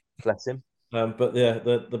 Bless him. But yeah,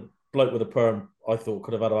 the bloke with the perm, I thought,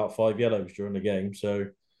 could have had about 5 yellows during the game. So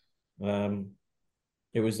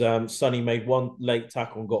it was Sonny made one late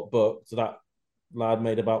tackle and got booked. So that lad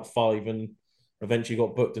made about 5 and eventually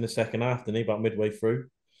got booked in the second half, didn't he? About midway through.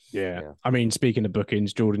 Yeah. I mean, speaking of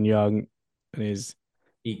bookings, Jordan Young and his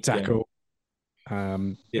tackle.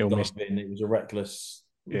 It was a reckless.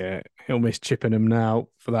 Yeah, he'll miss Chippenham now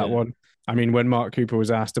for that one. I mean, when Mark Cooper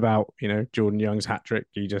was asked about, Jordan Young's hat trick,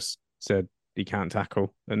 he just said he can't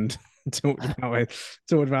tackle and talked about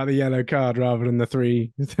the yellow card rather than the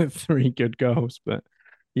three good goals. But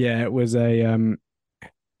yeah, it was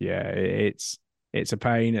it's a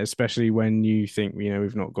pain, especially when you think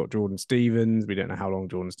we've not got Jordan Stevens. We don't know how long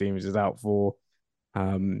Jordan Stevens is out for.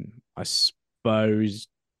 I suppose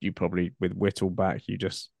you probably with Whittle back, you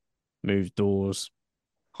just move Dawes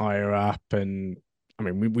higher up, and I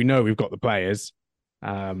mean we know we've got the players. We've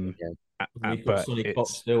got But Sonny Cox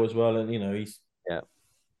it's still as well, and Yeah.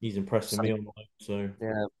 he's impressing me on that. So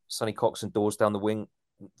Yeah, Sonny Cox and Dawes down the wing,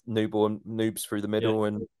 Noobs through the middle,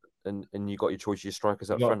 and you got your choice of your strikers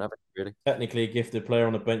up front, haven't you, really? technically a gifted player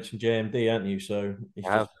on the bench in JMD, aren't you? So it's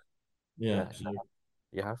You have. just yeah. Yeah. So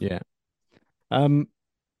You have. Yeah.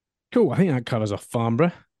 Cool. I think that covers off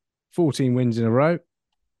Farnborough. 14 wins in a row.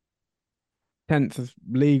 10th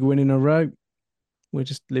league win in a row. We're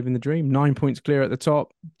just living the dream. 9 points clear at the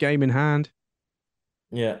top. Game in hand.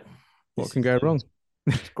 yeah. What can go wrong?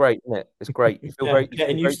 It's great, isn't it? It's great. You feel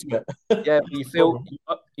getting used to it. Yeah, you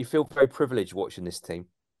feel very privileged watching this team.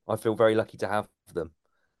 I feel very lucky to have them,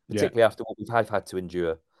 particularly after what we've had to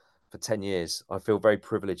endure for 10 years. I feel very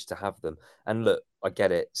privileged to have them. And look, I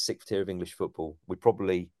get it. Sixth tier of English football. We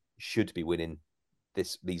probably should be winning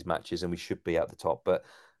these matches, and we should be at the top. But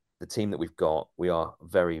the team that we've got, we are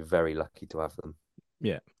very, very lucky to have them.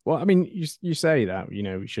 Yeah. Well, I mean, you say that,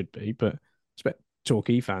 we should be, but I expect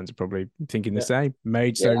Torquay fans are probably thinking the same.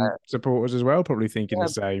 Maidstone supporters as well, probably thinking the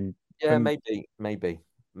same. Yeah, and, maybe.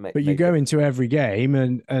 But you go into every game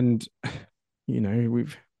and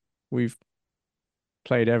we've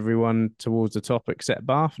played everyone towards the top except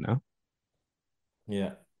Bath now.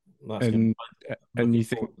 Yeah. And you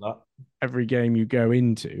think every game you go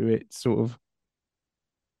into, it's sort of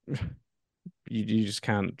you just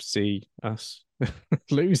can't see us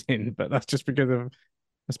losing, but that's just because of,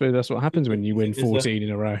 I suppose that's what happens when you win 14 in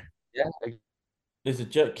a row. Yeah, it's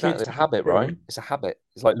a habit, right? It's a habit.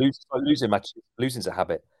 It's like losing matches. Losing's a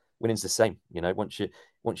habit. Winning's the same. Once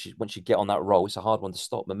you get on that roll, it's a hard one to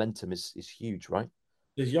stop. Momentum is huge, right?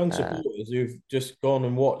 There's young supporters who've just gone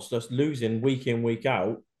and watched us losing week in, week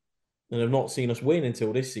out, and have not seen us win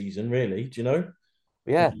until this season, really. Do you know?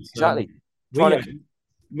 Yeah, exactly.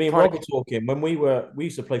 Me and Rob were talking when we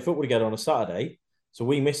used to play football together on a Saturday, so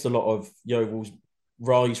we missed a lot of Yeovil's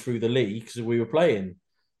rise through the league because we were playing,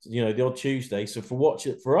 the odd Tuesday. So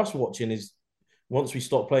for us watching is once we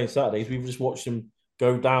stopped playing Saturdays, we've just watched them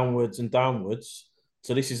go downwards and downwards.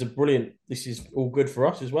 So this is all good for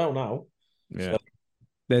us as well now. Yeah. So,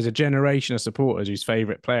 there's a generation of supporters whose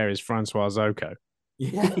favourite player is Francois Zoko.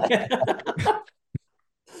 Yeah.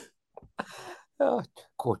 Oh,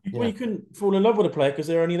 God, Well, you couldn't fall in love with a player because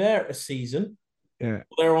they're only there a season. Yeah.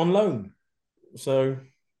 They're on loan. So.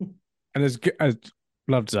 And as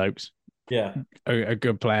loved Zokes. Yeah. A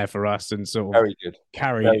good player for us and sort of very good.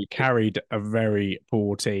 Carried a very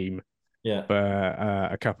poor team. Yeah. For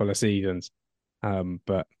a couple of seasons.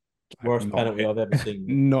 But worst penalty I've ever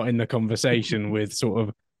seen. Not in the conversation with sort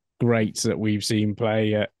of greats that we've seen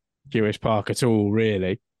play at Jewish Park at all,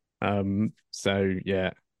 really. So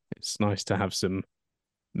yeah, it's nice to have some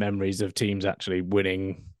memories of teams actually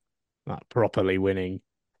winning, like properly winning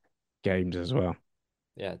games as well.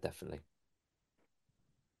 Yeah, definitely.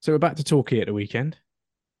 So we're back to Torquay at the weekend.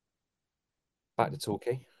 Back to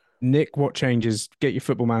Torquay. Nick, what changes? Get your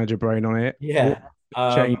football manager brain on it. Yeah.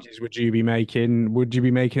 What changes would you be making? Would you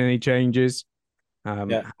be making any changes?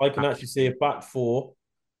 Yeah, I can actually see a back four,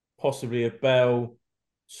 possibly a Bell,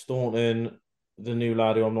 Staunton, the new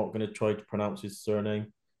lad who I'm not going to try to pronounce his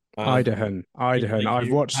surname. Idahan. I've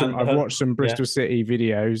watched some Bristol City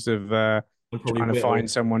videos of trying to find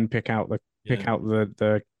someone pick out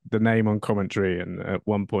the name on commentary, and at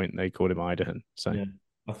one point they called him Idahan. So yeah.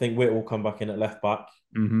 I think Whit will come back in at left back.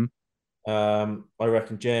 Mm-hmm. I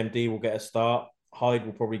reckon JMD will get a start. Hyde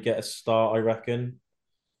will probably get a start, I reckon.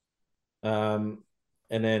 And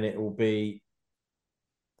then it will be,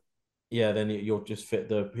 then you'll just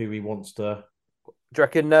fit who he wants to. Do you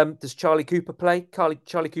reckon, does Charlie Cooper play?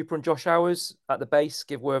 Charlie Cooper and Josh Hours at the base,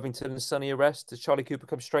 give Worthington and Sonny a rest? Does Charlie Cooper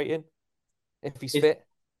come straight in if he's fit?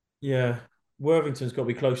 Yeah. Worthington's got to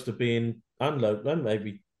be close to being, and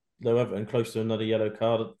maybe low Everton, close to another yellow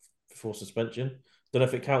card for suspension. Don't know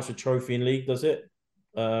if it counts for trophy in league, does it?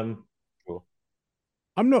 Sure.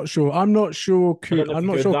 I'm not sure. I'm not sure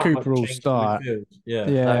Cooper will start. Yeah.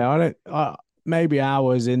 No. I don't. Maybe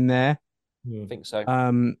Hours in there. I think so.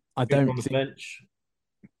 I don't think. Bench.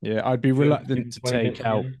 Yeah, I'd be reluctant to take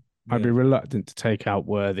out. I'd be reluctant to take out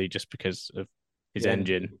Worthy just because of his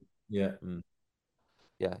engine. Yeah.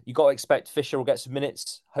 Yeah, you got to expect Fisher will get some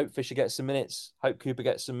minutes. Hope Fisher gets some minutes. Hope Cooper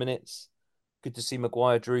gets some minutes. Good to see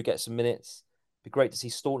Maguire, Drew get some minutes. Be great to see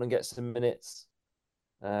Staunton get some minutes.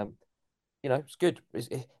 It's good.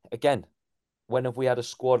 Again, when have we had a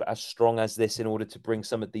squad as strong as this in order to bring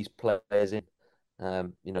some of these players in?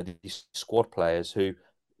 These squad players who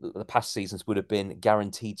the past seasons would have been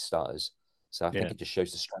guaranteed starters. So I think it just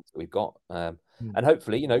shows the strength that we've got. And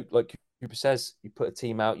hopefully, like Cooper says, you put a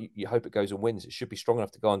team out, you hope it goes and wins. It should be strong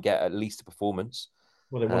enough to go and get at least a performance.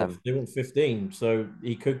 Well, they want 15, so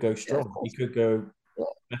he could go strong. He could go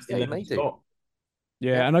best 11 he's got.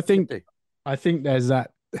 Yeah, and I think there's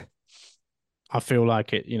that. I feel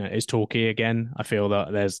like it's Torquay again. I feel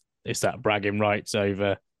that it's that bragging rights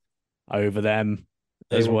over them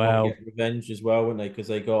as well. Get revenge as well, wouldn't they? Because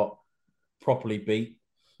they got properly beat.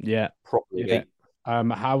 Yeah, properly beat.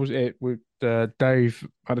 How was it? With Dave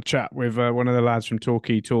had a chat with one of the lads from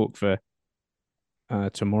Torquay Talk for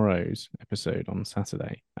tomorrow's episode on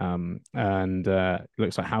Saturday. And it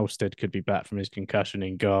looks like Halstead could be back from his concussion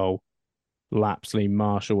in goal. Lapsley,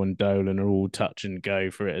 Marshall, and Dolan are all touch and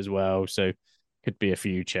go for it as well. So could be a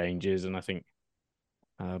few changes, and I think,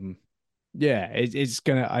 it's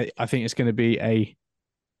gonna. I think it's gonna be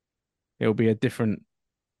it'll be a different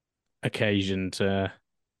occasion to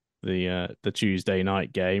the Tuesday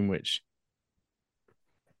night game, which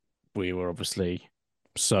we were obviously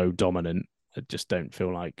so dominant. I just don't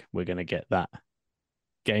feel like we're gonna get that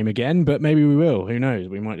game again, but maybe we will. Who knows?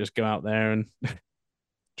 We might just go out there and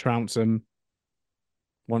trounce them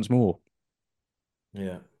once more.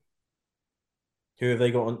 Yeah. Who have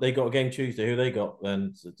they got? They got a game Tuesday. Who have they got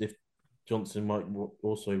then? If Johnson might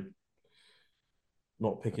also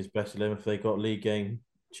not pick his best 11 if they got a league game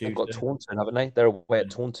Tuesday. They've got Taunton, haven't they? They're away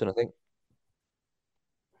at Taunton, I think.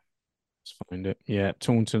 Let's find it. Yeah,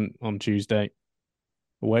 Taunton on Tuesday.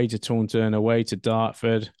 Away to Taunton, away to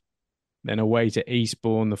Dartford, then away to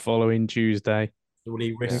Eastbourne the following Tuesday. So will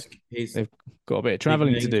he risk his? They've got a bit of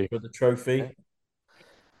travelling to do for the trophy.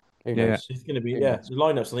 Who knows? It's going to be the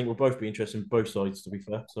lineups. I think will both be interesting, both sides. To be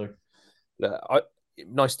fair, so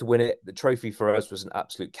nice to win it. The trophy for us was an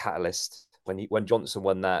absolute catalyst. When Johnson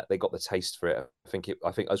won that, they got the taste for it.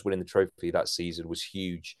 I think us winning the trophy that season was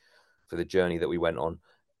huge for the journey that we went on.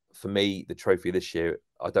 For me, the trophy this year,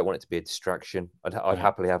 I don't want it to be a distraction. I'd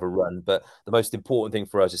happily have a run, but the most important thing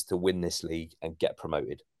for us is to win this league and get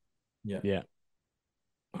promoted. Yeah.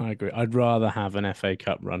 I agree. I'd rather have an FA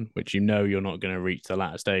Cup run, which you're not going to reach the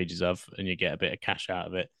latter stages of, and you get a bit of cash out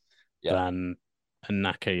of it, than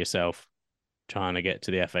knacker yourself trying to get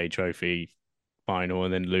to the FA Trophy final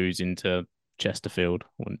and then lose into Chesterfield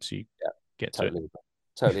once you get to it.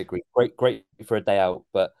 Totally agree. Great for a day out,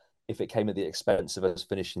 but if it came at the expense of us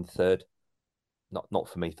finishing third, not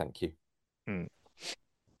for me. Thank you.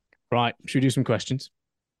 Right, should we do some questions?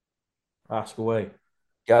 Ask away.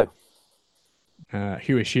 Go.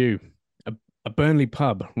 Hewish Hugh. A Burnley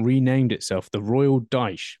pub renamed itself the Royal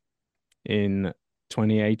Dyche in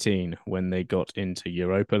 2018 when they got into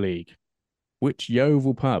Europa League. Which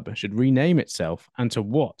Yeovil pub should rename itself, and to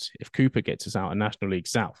what if Cooper gets us out of National League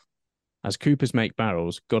South? As Coopers make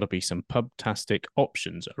barrels, got to be some pub-tastic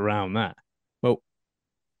options around that. Well,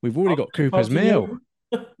 we've already got Cooper's Mill.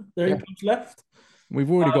 There are pubs left.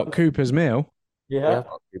 We've already got Cooper's Mill. Yeah,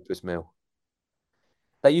 Cooper's Mill.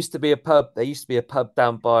 There used to be a pub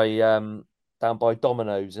down by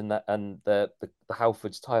Domino's and the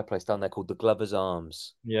Halfords tyre place down there called the Glover's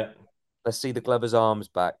Arms. Yeah. Let's see the Glover's Arms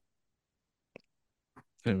back.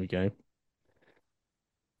 There we go.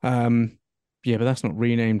 Yeah, but that's not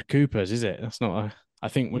renamed Cooper's, is it? That's not. I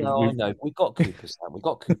think I know we got Cooper's now. We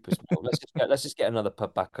got Cooper's Mill. Let's just get another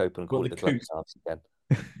pub back open and call it the Glover's Arms again.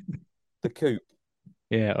 The Coop.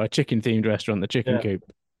 Yeah, or a chicken themed restaurant, the Chicken Coop.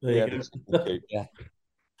 Yeah.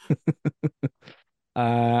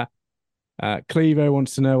 Clevo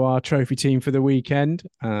wants to know our trophy team for the weekend.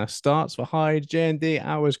 Starts for Hyde, J&D,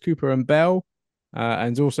 Hours, Cooper, and Bell.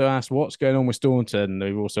 And also asked what's going on with Staunton.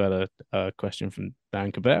 We've also had a question from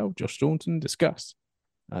Dan Cabell. Josh Staunton, discuss.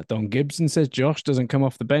 Don Gibson says Josh doesn't come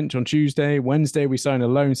off the bench on Tuesday. Wednesday, we sign a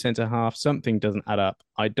lone centre half. Something doesn't add up.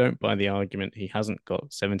 I don't buy the argument. He hasn't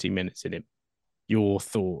got 70 minutes in him. Your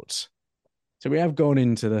thoughts? So we have gone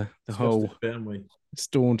into the whole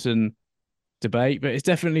Staunton debate, but it's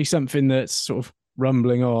definitely something that's sort of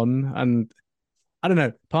rumbling on. And I don't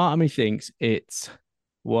know, part of me thinks it's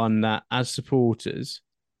one that as supporters,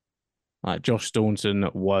 like Josh Staunton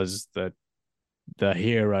was the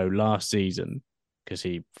hero last season because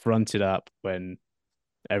he fronted up when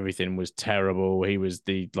everything was terrible. He was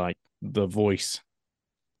the voice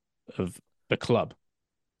of the club.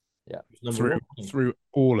 Yeah. Through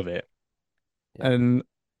all of it. Yeah. And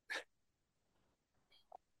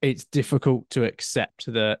it's difficult to accept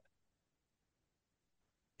that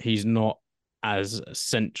he's not as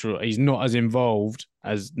central. He's not as involved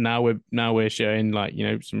as now. We're showing like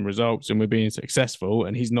some results and we're being successful,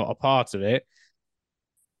 and he's not a part of it.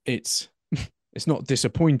 It's not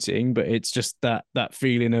disappointing, but it's just that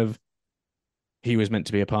feeling of he was meant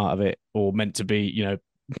to be a part of it, or meant to be.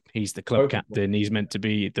 He's the club captain. He's meant to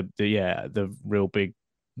be the real big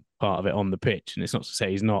part of it on the pitch. And it's not to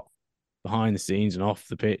say he's not behind the scenes and off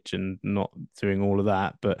the pitch and not doing all of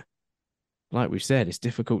that, but like we've said, it's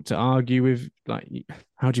difficult to argue with. Like,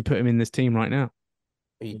 how do you put him in this team right now?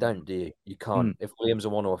 You don't, do you? You can't. If Williams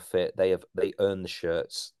and Wano are fit, they earn the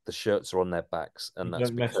shirts. The shirts are on their backs, and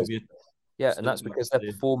that's because their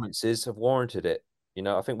performances have warranted it.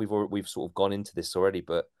 I think we've sort of gone into this already,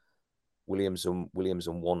 but Williams and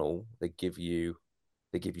Wano, they give you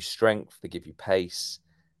strength, they give you pace,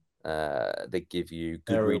 they give you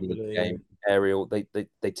good reading of the game, aerial. They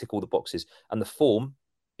tick all the boxes, and the form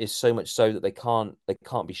is so much so that they can't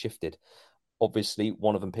be shifted. Obviously,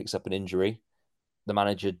 one of them picks up an injury. The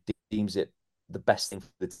manager deems it the best thing for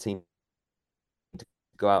the team to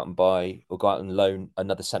go out and buy or go out and loan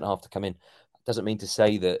another centre half to come in. Doesn't mean to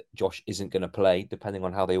say that Josh isn't going to play, depending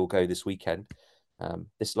on how they all go this weekend.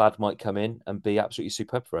 This lad might come in and be absolutely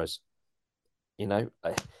superb for us. It's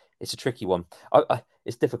a tricky one.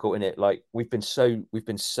 It's difficult, isn't it? Like we've been so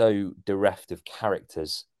bereft of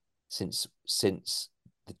characters since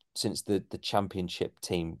the championship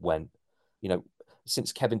team went.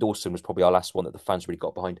 Since Kevin Dawson was probably our last one that the fans really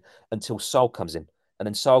got behind, until Saul comes in, and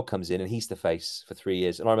then Saul comes in and he's the face for 3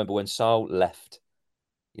 years. And I remember when Saul left,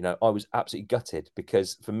 I was absolutely gutted,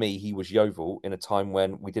 because for me he was Yeovil in a time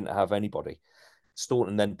when we didn't have anybody.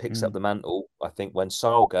 Staunton then picks up the mantle, I think, when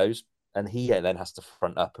Saul goes, and he then has to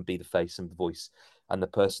front up and be the face and the voice and the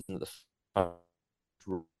person that the fans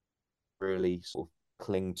really sort of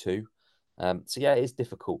cling to. So yeah, it is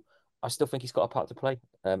difficult. I still think he's got a part to play,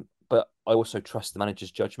 but I also trust the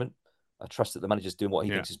manager's judgment. I trust that the manager's doing what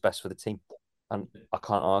he thinks is best for the team, and I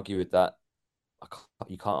can't argue with that.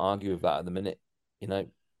 You can't argue with that at the minute,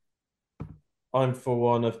 I'm for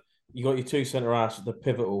one of you got your two centre halves at the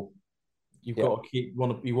pivotal. You've got to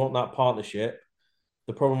you want that partnership.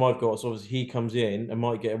 The problem I've got is obviously he comes in and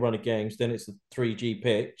might get a run of games. Then it's the 3G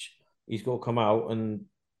pitch. He's got to come out, and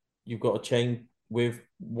you've got a chain with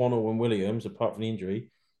Wano and Williams. Apart from the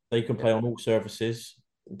injury, they can play on all surfaces.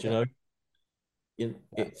 Do you know?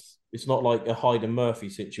 It's not like a Hyde and Murphy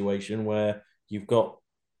situation where you can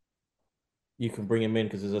bring him in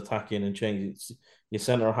because there's attacking and change. It's your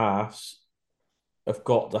centre halves have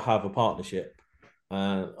got to have a partnership.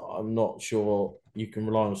 And I'm not sure you can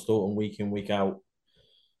rely on Staunton week in, week out.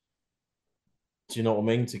 Do you know what I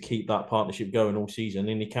mean? To keep that partnership going all season.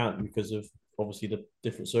 And he can't because of obviously the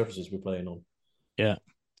different surfaces we're playing on. Yeah.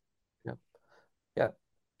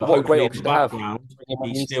 But hopefully in the background,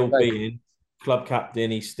 he's still being club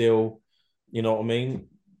captain. He's still, you know what I mean?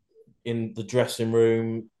 In the dressing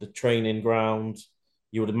room, the training ground,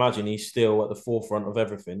 you would imagine he's still at the forefront of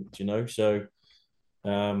everything, So,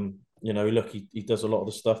 look, he does a lot of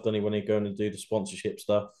the stuff, doesn't he, when they go and do the sponsorship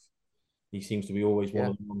stuff? He seems to be always one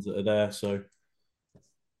of the ones that are there. So,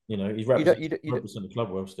 he's representing the club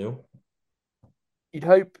well still. You'd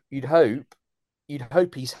hope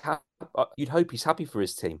he's happy for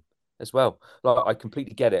his team as well. Like, I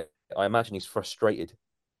completely get it. I imagine he's frustrated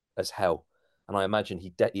as hell, and I imagine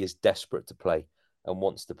he is desperate to play and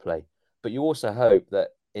wants to play. But you also hope that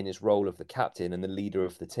in his role of the captain and the leader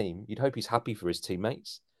of the team, you'd hope he's happy for his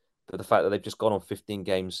teammates. But the fact that they've just gone on 15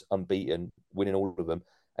 games unbeaten, winning all of them,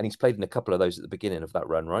 and he's played in a couple of those at the beginning of that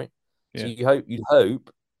run, right? Yeah. So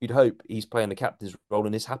you'd hope he's playing the captain's role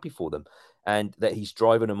and is happy for them, and that he's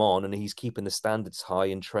driving them on and he's keeping the standards high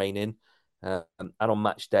in training and on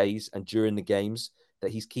match days and during the games, that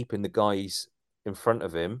he's keeping the guys in front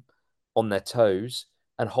of him on their toes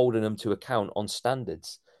and holding them to account on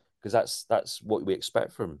standards, because that's what we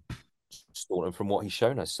expect from Staunton, from what he's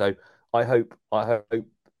shown us. So I hope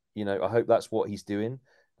that's what he's doing,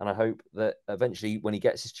 and I hope that eventually when he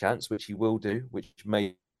gets his chance, which he will do, which may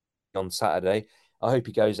be on Saturday, I hope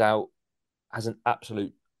he goes out as an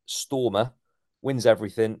absolute stormer, wins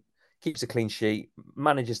everything, keeps a clean sheet,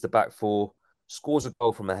 manages the back four, scores a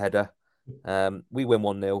goal from a header. We win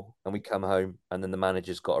 1-0 and we come home, and then the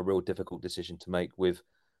manager's got a real difficult decision to make with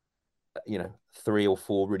 3 or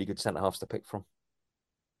 4 really good centre halves to pick from.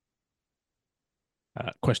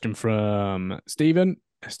 Question from Stephen,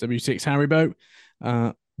 SW6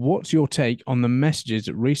 Haribo. What's your take on the messages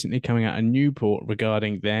recently coming out of Newport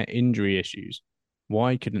regarding their injury issues?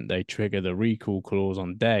 Why couldn't they trigger the recall clause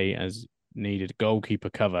on Day as needed goalkeeper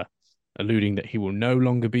cover? alluding that he will no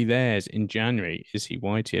longer be theirs in January. Is he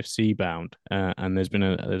YTFC bound? And there's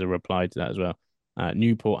a reply to that as well.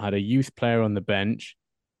 Newport had a youth player on the bench.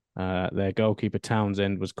 Their goalkeeper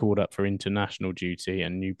Townsend was called up for international duty,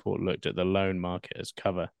 and Newport looked at the loan market as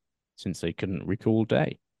cover since they couldn't recall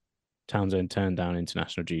Day. Townsend turned down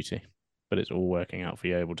international duty, but it's all working out for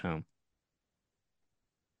Yeovil Town.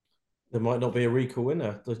 There might not be a recall in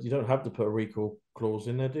there. You don't have to put a recall clause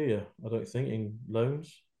in there, do you? I don't think in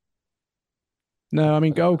loans. No, I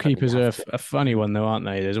mean, I don't think goalkeepers you are have to. a funny one, though, aren't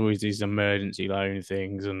they? There's always these emergency loan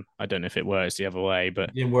things, and I don't know if it works the other way, but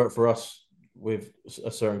It didn't work for us with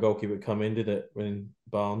a certain goalkeeper come in, did it? When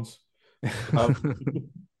Barnes, um,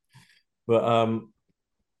 but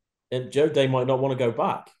and Joe Day might not want to go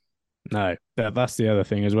back. no, that's the other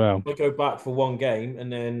thing as well. Might go back for one game,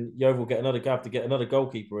 and then Yeovil have to get another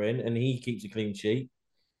goalkeeper in, and he keeps a clean sheet,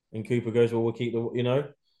 and Cooper goes, "Well, we'll keep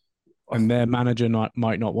the." And their manager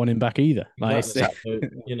might not want him back either. Exactly.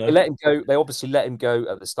 Like, So, They let him go. They obviously let him go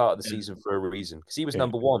at the start of the Yeah. season for a reason because he was Yeah.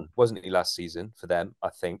 number one, wasn't he, last season for them? I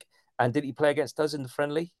think. And did he play against us in the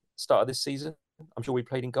friendly start of this season? I'm sure we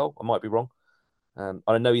played in goal. I might be wrong.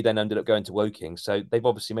 I know he then ended up going to Woking. So they've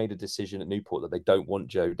obviously made a decision at Newport that they don't want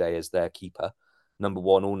Joe Day as their keeper, number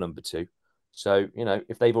one or number two. So,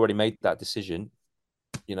 if they've already made that decision,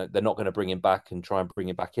 they're not going to bring him back and try and bring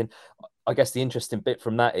him back in. I guess the interesting bit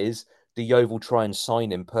from that is, do Yeovil try and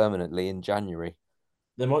sign him permanently in January?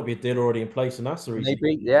 there might be a deal already in place, and that's the reason.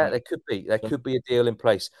 Maybe, yeah, there could be. There could be a deal in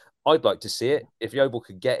place. I'd like to see it. If Yeovil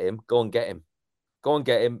could get him, go and get him. Go and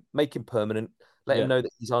get him, make him permanent. Let him know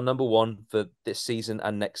that he's our number one for this season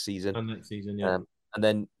and next season. And next season, yeah. And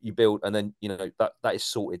then you build, and then that is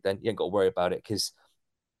sorted. Then you ain't got to worry about it because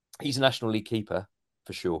he's a National League keeper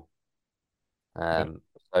for sure.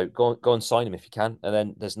 So go and sign him if you can, and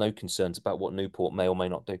then there's no concerns about what Newport may or may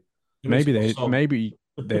not do. maybe they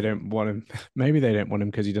don't want him. Maybe they don't want him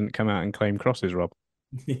because he didn't come out and claim crosses, Rob.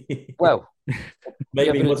 Well,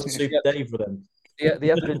 maybe it wasn't super day for them.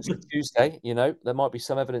 The evidence is Tuesday. There might be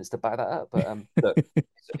some evidence to back that up, but look,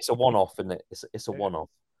 it's a one-off, isn't it? It's a one-off.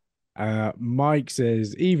 Mike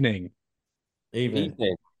says, Evening.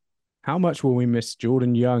 How much will we miss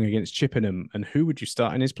Jordan Young against Chippenham, and who would you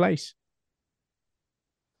start in his place?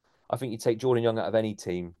 I think you take Jordan Young out of any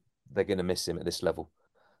team, they're going to miss him at this level.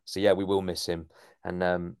 So yeah, we will miss him,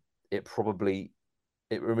 and it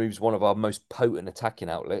removes one of our most potent attacking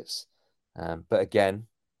outlets. But again,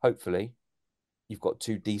 hopefully, you've got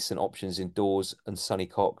two decent options indoors and Sonny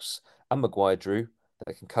Cox and Maguire Drew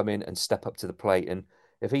that can come in and step up to the plate. And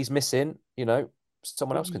if he's missing,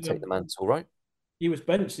 someone else can take the mantle, right? He was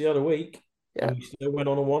benched the other week. Yeah. And he still went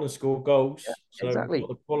on and won and scored goals. Yeah, so exactly. We've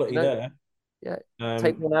got the quality there. Yeah.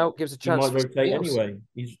 Take one out, gives a chance. He might rotate anyway.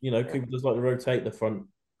 He's, Cooper does like to rotate the front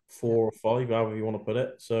 4 or 5, however you want to put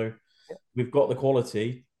it. So we've got the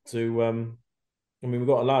quality to. We've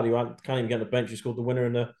got a lad who can't even get on the bench. Who scored the winner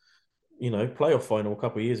in the, playoff final a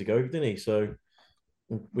couple of years ago, didn't he? So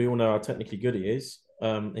we all know how technically good he is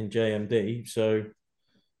in JMD. So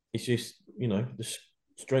it's just, the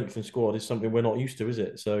strength and squad is something we're not used to, is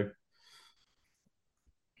it? So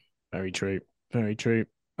very true. Very true.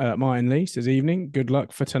 Martin Lee says, Evening. Good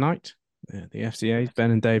luck for tonight. The FCA's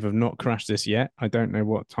Ben and Dave have not crashed this yet. I don't know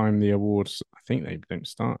what time the awards. I think they don't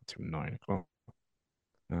start till 9 o'clock.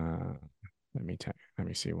 Let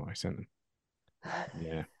me see what I sent them.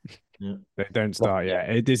 Yeah. They don't start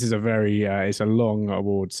yet. This is a very it's a long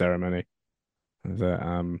award ceremony that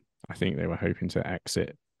I think they were hoping to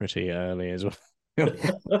exit pretty early as well.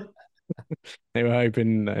 They were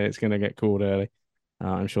hoping that it's going to get called early.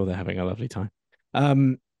 I'm sure they're having a lovely time.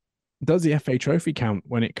 Does the FA Trophy count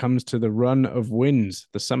when it comes to the run of wins?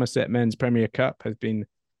 The Somerset Men's Premier Cup has been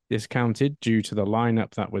discounted due to the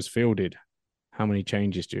lineup that was fielded. How many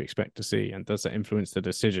changes do you expect to see? And does that influence the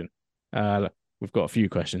decision? We've got a few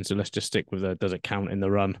questions, so let's just stick with does it count in the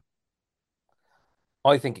run?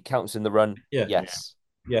 I think it counts in the run. Yeah. Yes.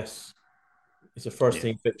 Yes. It's a first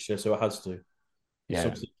team fixture, so it has to. Yeah.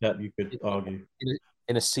 Something that you could argue.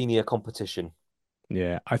 In a senior competition.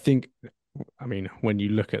 Yeah. When you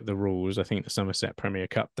look at the rules, I think the Somerset Premier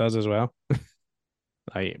Cup does as well.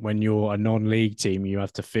 Like when you're a non-league team, you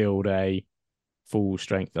have to field a full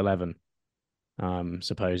strength 11,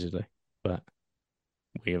 supposedly. But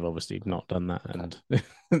we have obviously not done that,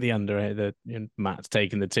 and Matt's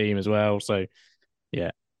taken the team as well. So,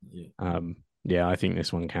 yeah. I think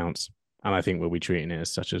this one counts, and I think we'll be treating it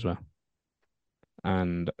as such as well.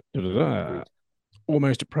 And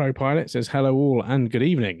almost a pro pilot says hello all and good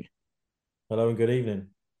evening. Hello and good evening.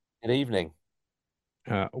 Good evening.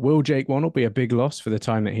 Will Jake Wannell be a big loss for the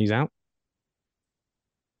time that he's out?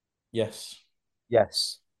 Yes.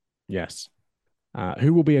 Yes. Yes.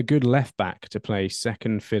 Who will be a good left back to play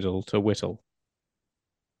second fiddle to Whittle?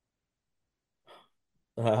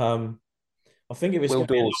 I think if it's Will going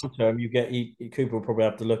to be a Dawes. long term, Cooper will probably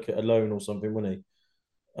have to look at a loan or something, wouldn't he?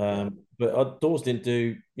 But Dawes didn't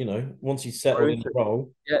do, once he Grew settled in into the it.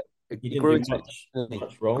 role, Yeah, he he didn't grew do into it. Didn't he?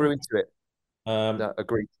 much He grew wrong. into it. Um, No,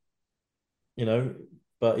 agreed. you know,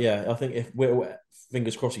 but yeah, I think if Whittle,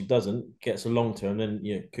 fingers crossed he doesn't, gets a long term, then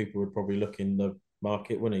Cooper would probably look in the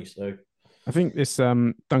market, wouldn't he? So I think this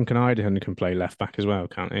Duncan Idahan can play left back as well,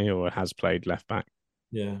 can't he? Or has played left back.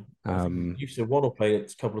 yeah, I think Um, he used to Waddle play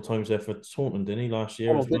it a couple of times there for Taunton, didn't he, last year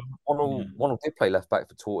as Ronald well? did, Ronald did play left back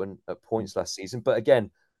for Taunton at points last season, but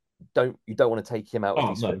again, you don't want to take him out if Oh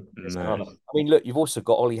he's fit. no. I mean, look, you've also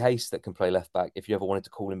got Ollie Hayes that can play left back if you ever wanted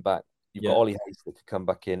to call him back. You've got Ollie Hayes that could come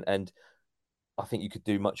back in, and I think you could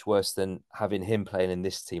do much worse than having him playing in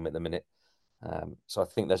this team at the minute. So I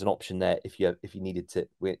think there's an option there if you needed to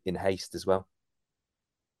in haste as well.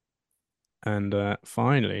 And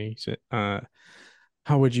finally,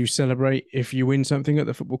 how would you celebrate if you win something at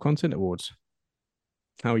the Football Content Awards?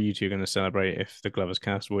 How are you two going to celebrate if the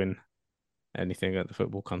Gloverscast win anything at the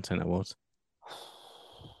Football Content Awards?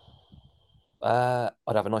 I'd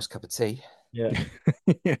have a nice cup of tea. Yeah.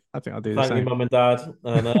 Yeah, I think I'll do the Thank you, same. mum and dad.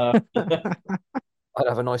 And I'd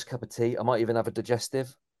have a nice cup of tea. I might even have a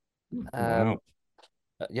digestive. Wow.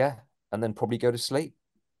 Yeah, and then probably go to sleep.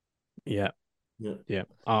 Yeah. yeah. Yeah.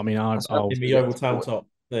 I mean, In the Oval Town top.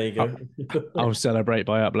 There you go. I'll celebrate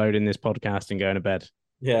by uploading this podcast and going to bed.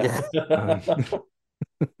 Yeah.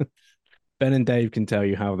 Ben and Dave can tell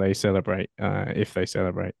you how they celebrate, if they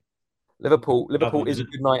celebrate. Liverpool is a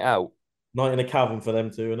good night out. Night in a cavern for them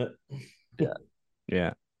too, isn't it?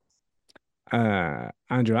 Yeah. Yeah.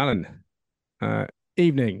 Andrew Allen.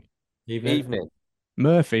 Evening. Evening.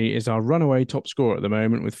 Murphy is our runaway top scorer at the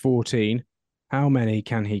moment with 14. How many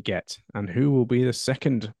can he get? And who will be the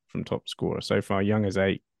second from top scorer? So far, Young is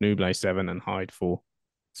 8, Nuble 7, and Hyde 4.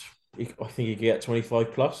 I think he could get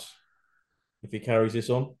 25 plus if he carries this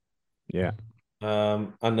on. Yeah.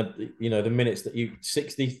 And the minutes that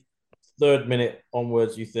 63rd minute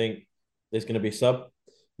onwards, you think there's going to be a sub.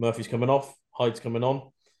 Murphy's coming off, Hyde's coming on.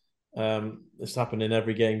 It's happened in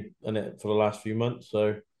every game for the last few months.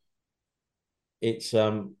 So it's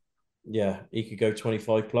he could go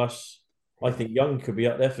 25 plus. I think Young could be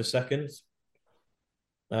up there for seconds.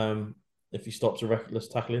 If he stops a reckless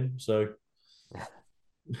tackling. So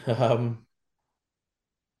I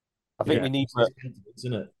think we need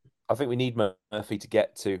isn't it? I think we need Murphy to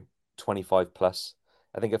get to 25 plus.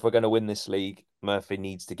 I think if we're going to win this league, Murphy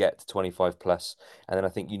needs to get to 25 plus. And then I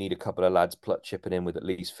think you need a couple of lads chipping in with at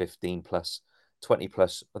least 15 plus, 20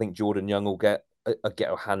 plus. I think Jordan Young will get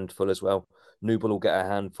a handful as well. Nuble will get a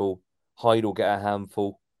handful. Hyde will get a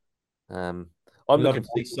handful. I'm looking to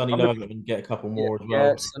see Sonny Logan get a couple more as well.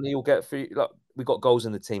 Yeah, Sonny will get through. Like, we got goals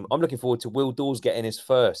in the team. I'm looking forward to Will Dawes getting his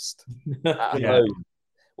first at home.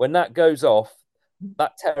 When that goes off,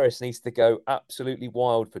 that terrace needs to go absolutely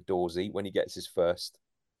wild for Dawsey when he gets his first.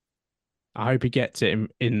 I hope he gets it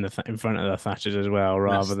in front of the Thatchers as well,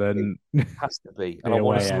 rather than has to be. And I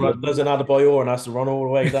want to see doesn't have the Bayor and has to run all the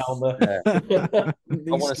way down the. I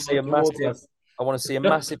want to see a massive. I want to see a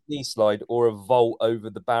massive knee slide or a vault over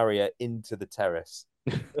the barrier into the terrace.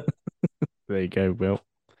 There you go, Will.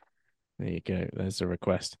 There you go. There's a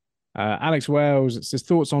request. Alex Wales says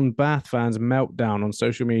thoughts on Bath fans' meltdown on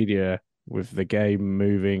social media with the game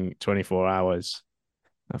moving 24 hours.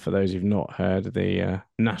 For those who've not heard, the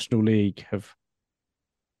National League have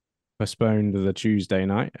postponed the Tuesday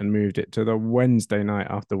night and moved it to the Wednesday night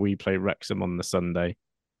after we play Wrexham on the Sunday.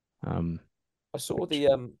 I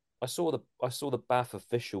saw the Bath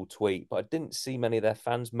official tweet, but I didn't see many of their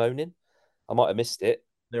fans moaning. I might have missed it.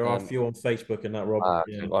 There are a few on Facebook and that, Rob.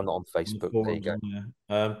 I'm not on Facebook. There you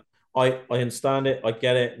go. I understand it. I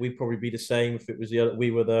get it. We'd probably be the same if it was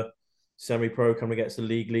we were the semi-pro coming against the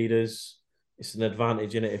league leaders. It's an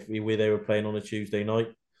advantage in it if they were playing on a Tuesday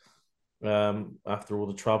night after all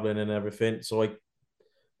the travelling and everything. So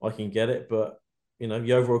I can get it, but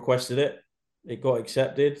Yeovil requested it. It got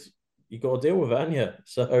accepted. You got to deal with it, haven't you?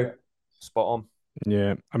 So spot on.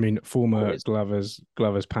 Yeah, I mean, former Glover's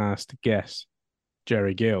past guest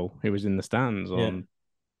Jerry Gill, who was in the stands on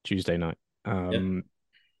Tuesday night,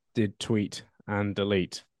 did tweet and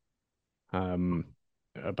delete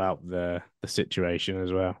about the situation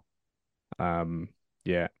as well.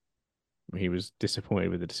 He was disappointed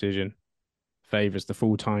with the decision. Favors the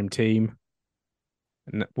full-time team.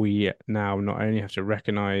 And we now not only have to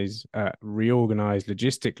reorganize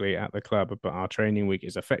logistically at the club, but our training week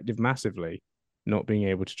is affected massively, not being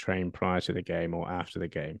able to train prior to the game or after the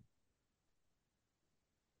game.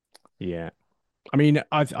 Yeah. I mean,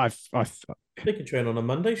 I They can train on a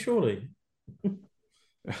Monday, surely. don't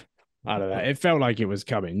know. It felt like it was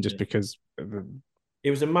coming just because It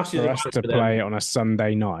was a massive for us advice to for play them. it on a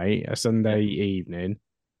Sunday night, a Sunday evening.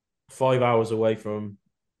 5 hours away from,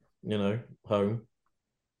 home.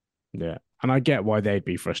 Yeah. And I get why they'd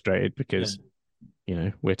be frustrated because,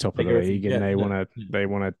 we're top of the Bigger if you league and get, they isn't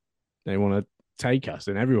want it? to take us,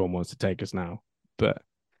 and everyone wants to take us now. But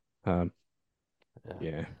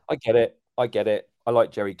yeah. I get it. I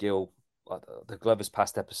like Jerry Gill. The Glover's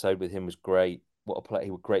past episode with him was great. What a play!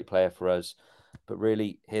 He was a great player for us. But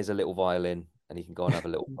really, here's a little violin, and he can go and have a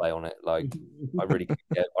little play on it. Like I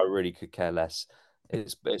really could care less.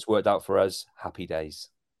 It's worked out for us. Happy days.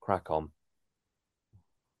 Crack on.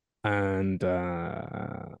 And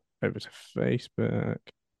over to Facebook.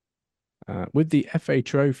 With the FA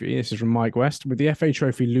Trophy, this is from Mike West, with the FA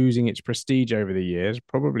Trophy losing its prestige over the years,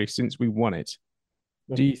 probably since we won it,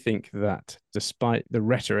 do you think that, despite the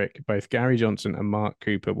rhetoric, both Gary Johnson and Mark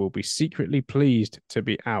Cooper will be secretly pleased to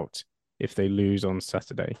be out if they lose on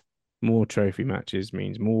Saturday? More trophy matches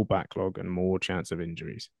means more backlog and more chance of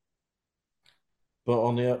injuries. But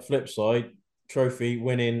on the flip side, trophy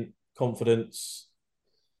winning, confidence,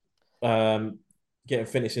 getting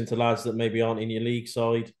fitness into lads that maybe aren't in your league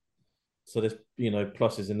side. So there's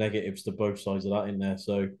pluses and negatives to both sides of that in there.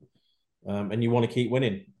 So and you want to keep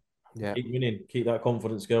winning. Yeah. Keep winning, keep that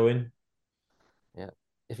confidence going. Yeah.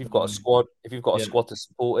 If you've got a squad, to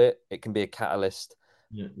support it, it can be a catalyst.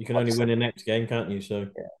 Yeah. You can only win the next game, can't you? So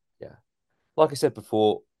yeah. Like I said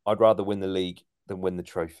before, I'd rather win the league than win the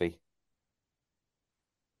trophy.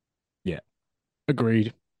 Yeah.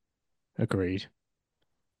 Agreed.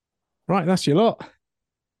 Right, that's your lot.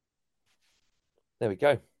 There we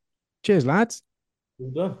go. Cheers, lads.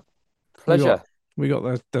 well done. Pleasure. We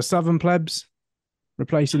got the Southern plebs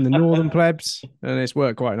replacing the Northern plebs, and it's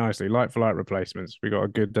worked quite nicely. Like for like replacements. We got a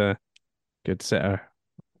good set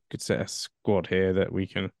of squad here that we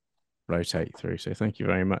can rotate through. So thank you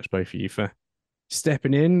very much, both of you, for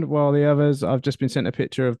stepping in. While the others, I've just been sent a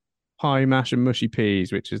picture of pie mash and mushy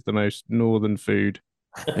peas, which is the most northern food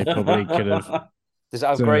they probably could have. Does it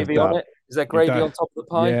have gravy on it? Is there gravy on top of the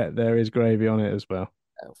pie? Yeah, there is gravy on it as well.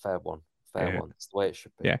 Oh, fair one. It's the way it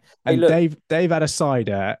should be. Yeah. Hey, And look. Dave had a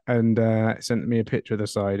cider and sent me a picture of the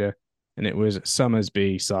cider, and it was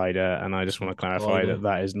Summersby cider. And I just want to clarify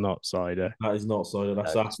that is not cider. That is not cider.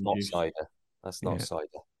 That's not cider. That's not cider.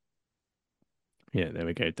 Yeah, there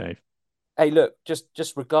we go, Dave. Hey, look,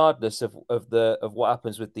 just regardless of what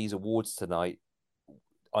happens with these awards tonight,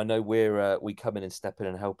 I know we come in and step in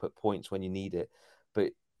and help at points when you need it,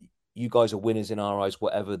 but you guys are winners in our eyes,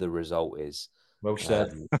 whatever the result is. Well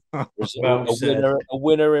said. A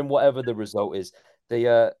winner in whatever the result is.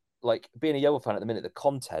 The like being a Yeovil fan at the minute, the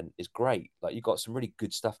content is great. Like you got some really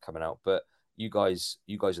good stuff coming out, but you guys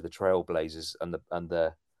are the trailblazers and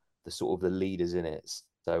the sort of the leaders in it.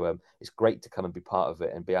 So it's great to come and be part of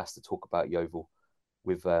it and be asked to talk about Yeovil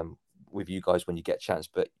with you guys when you get a chance.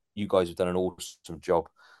 But you guys have done an awesome job.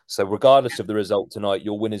 So regardless of the result tonight,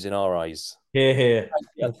 you're winners in our eyes. Here.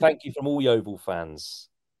 Thank you from all Yeovil fans.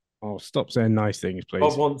 Oh, stop saying nice things, please.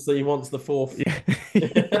 Rob wants the fourth.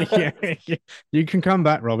 Yeah. You can come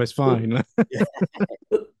back, Rob. It's fine.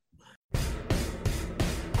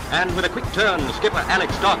 And with a quick turn, skipper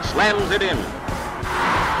Alex Dock slams it in.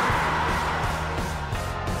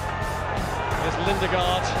 There's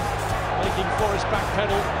Lindegaard making Forrest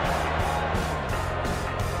backpedal.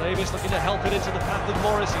 Davis looking to help it into the path of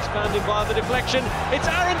Morris. He's found him via the deflection. It's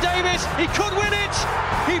Aaron Davis. He could win it.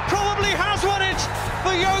 He probably has won it for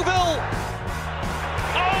Yeovil.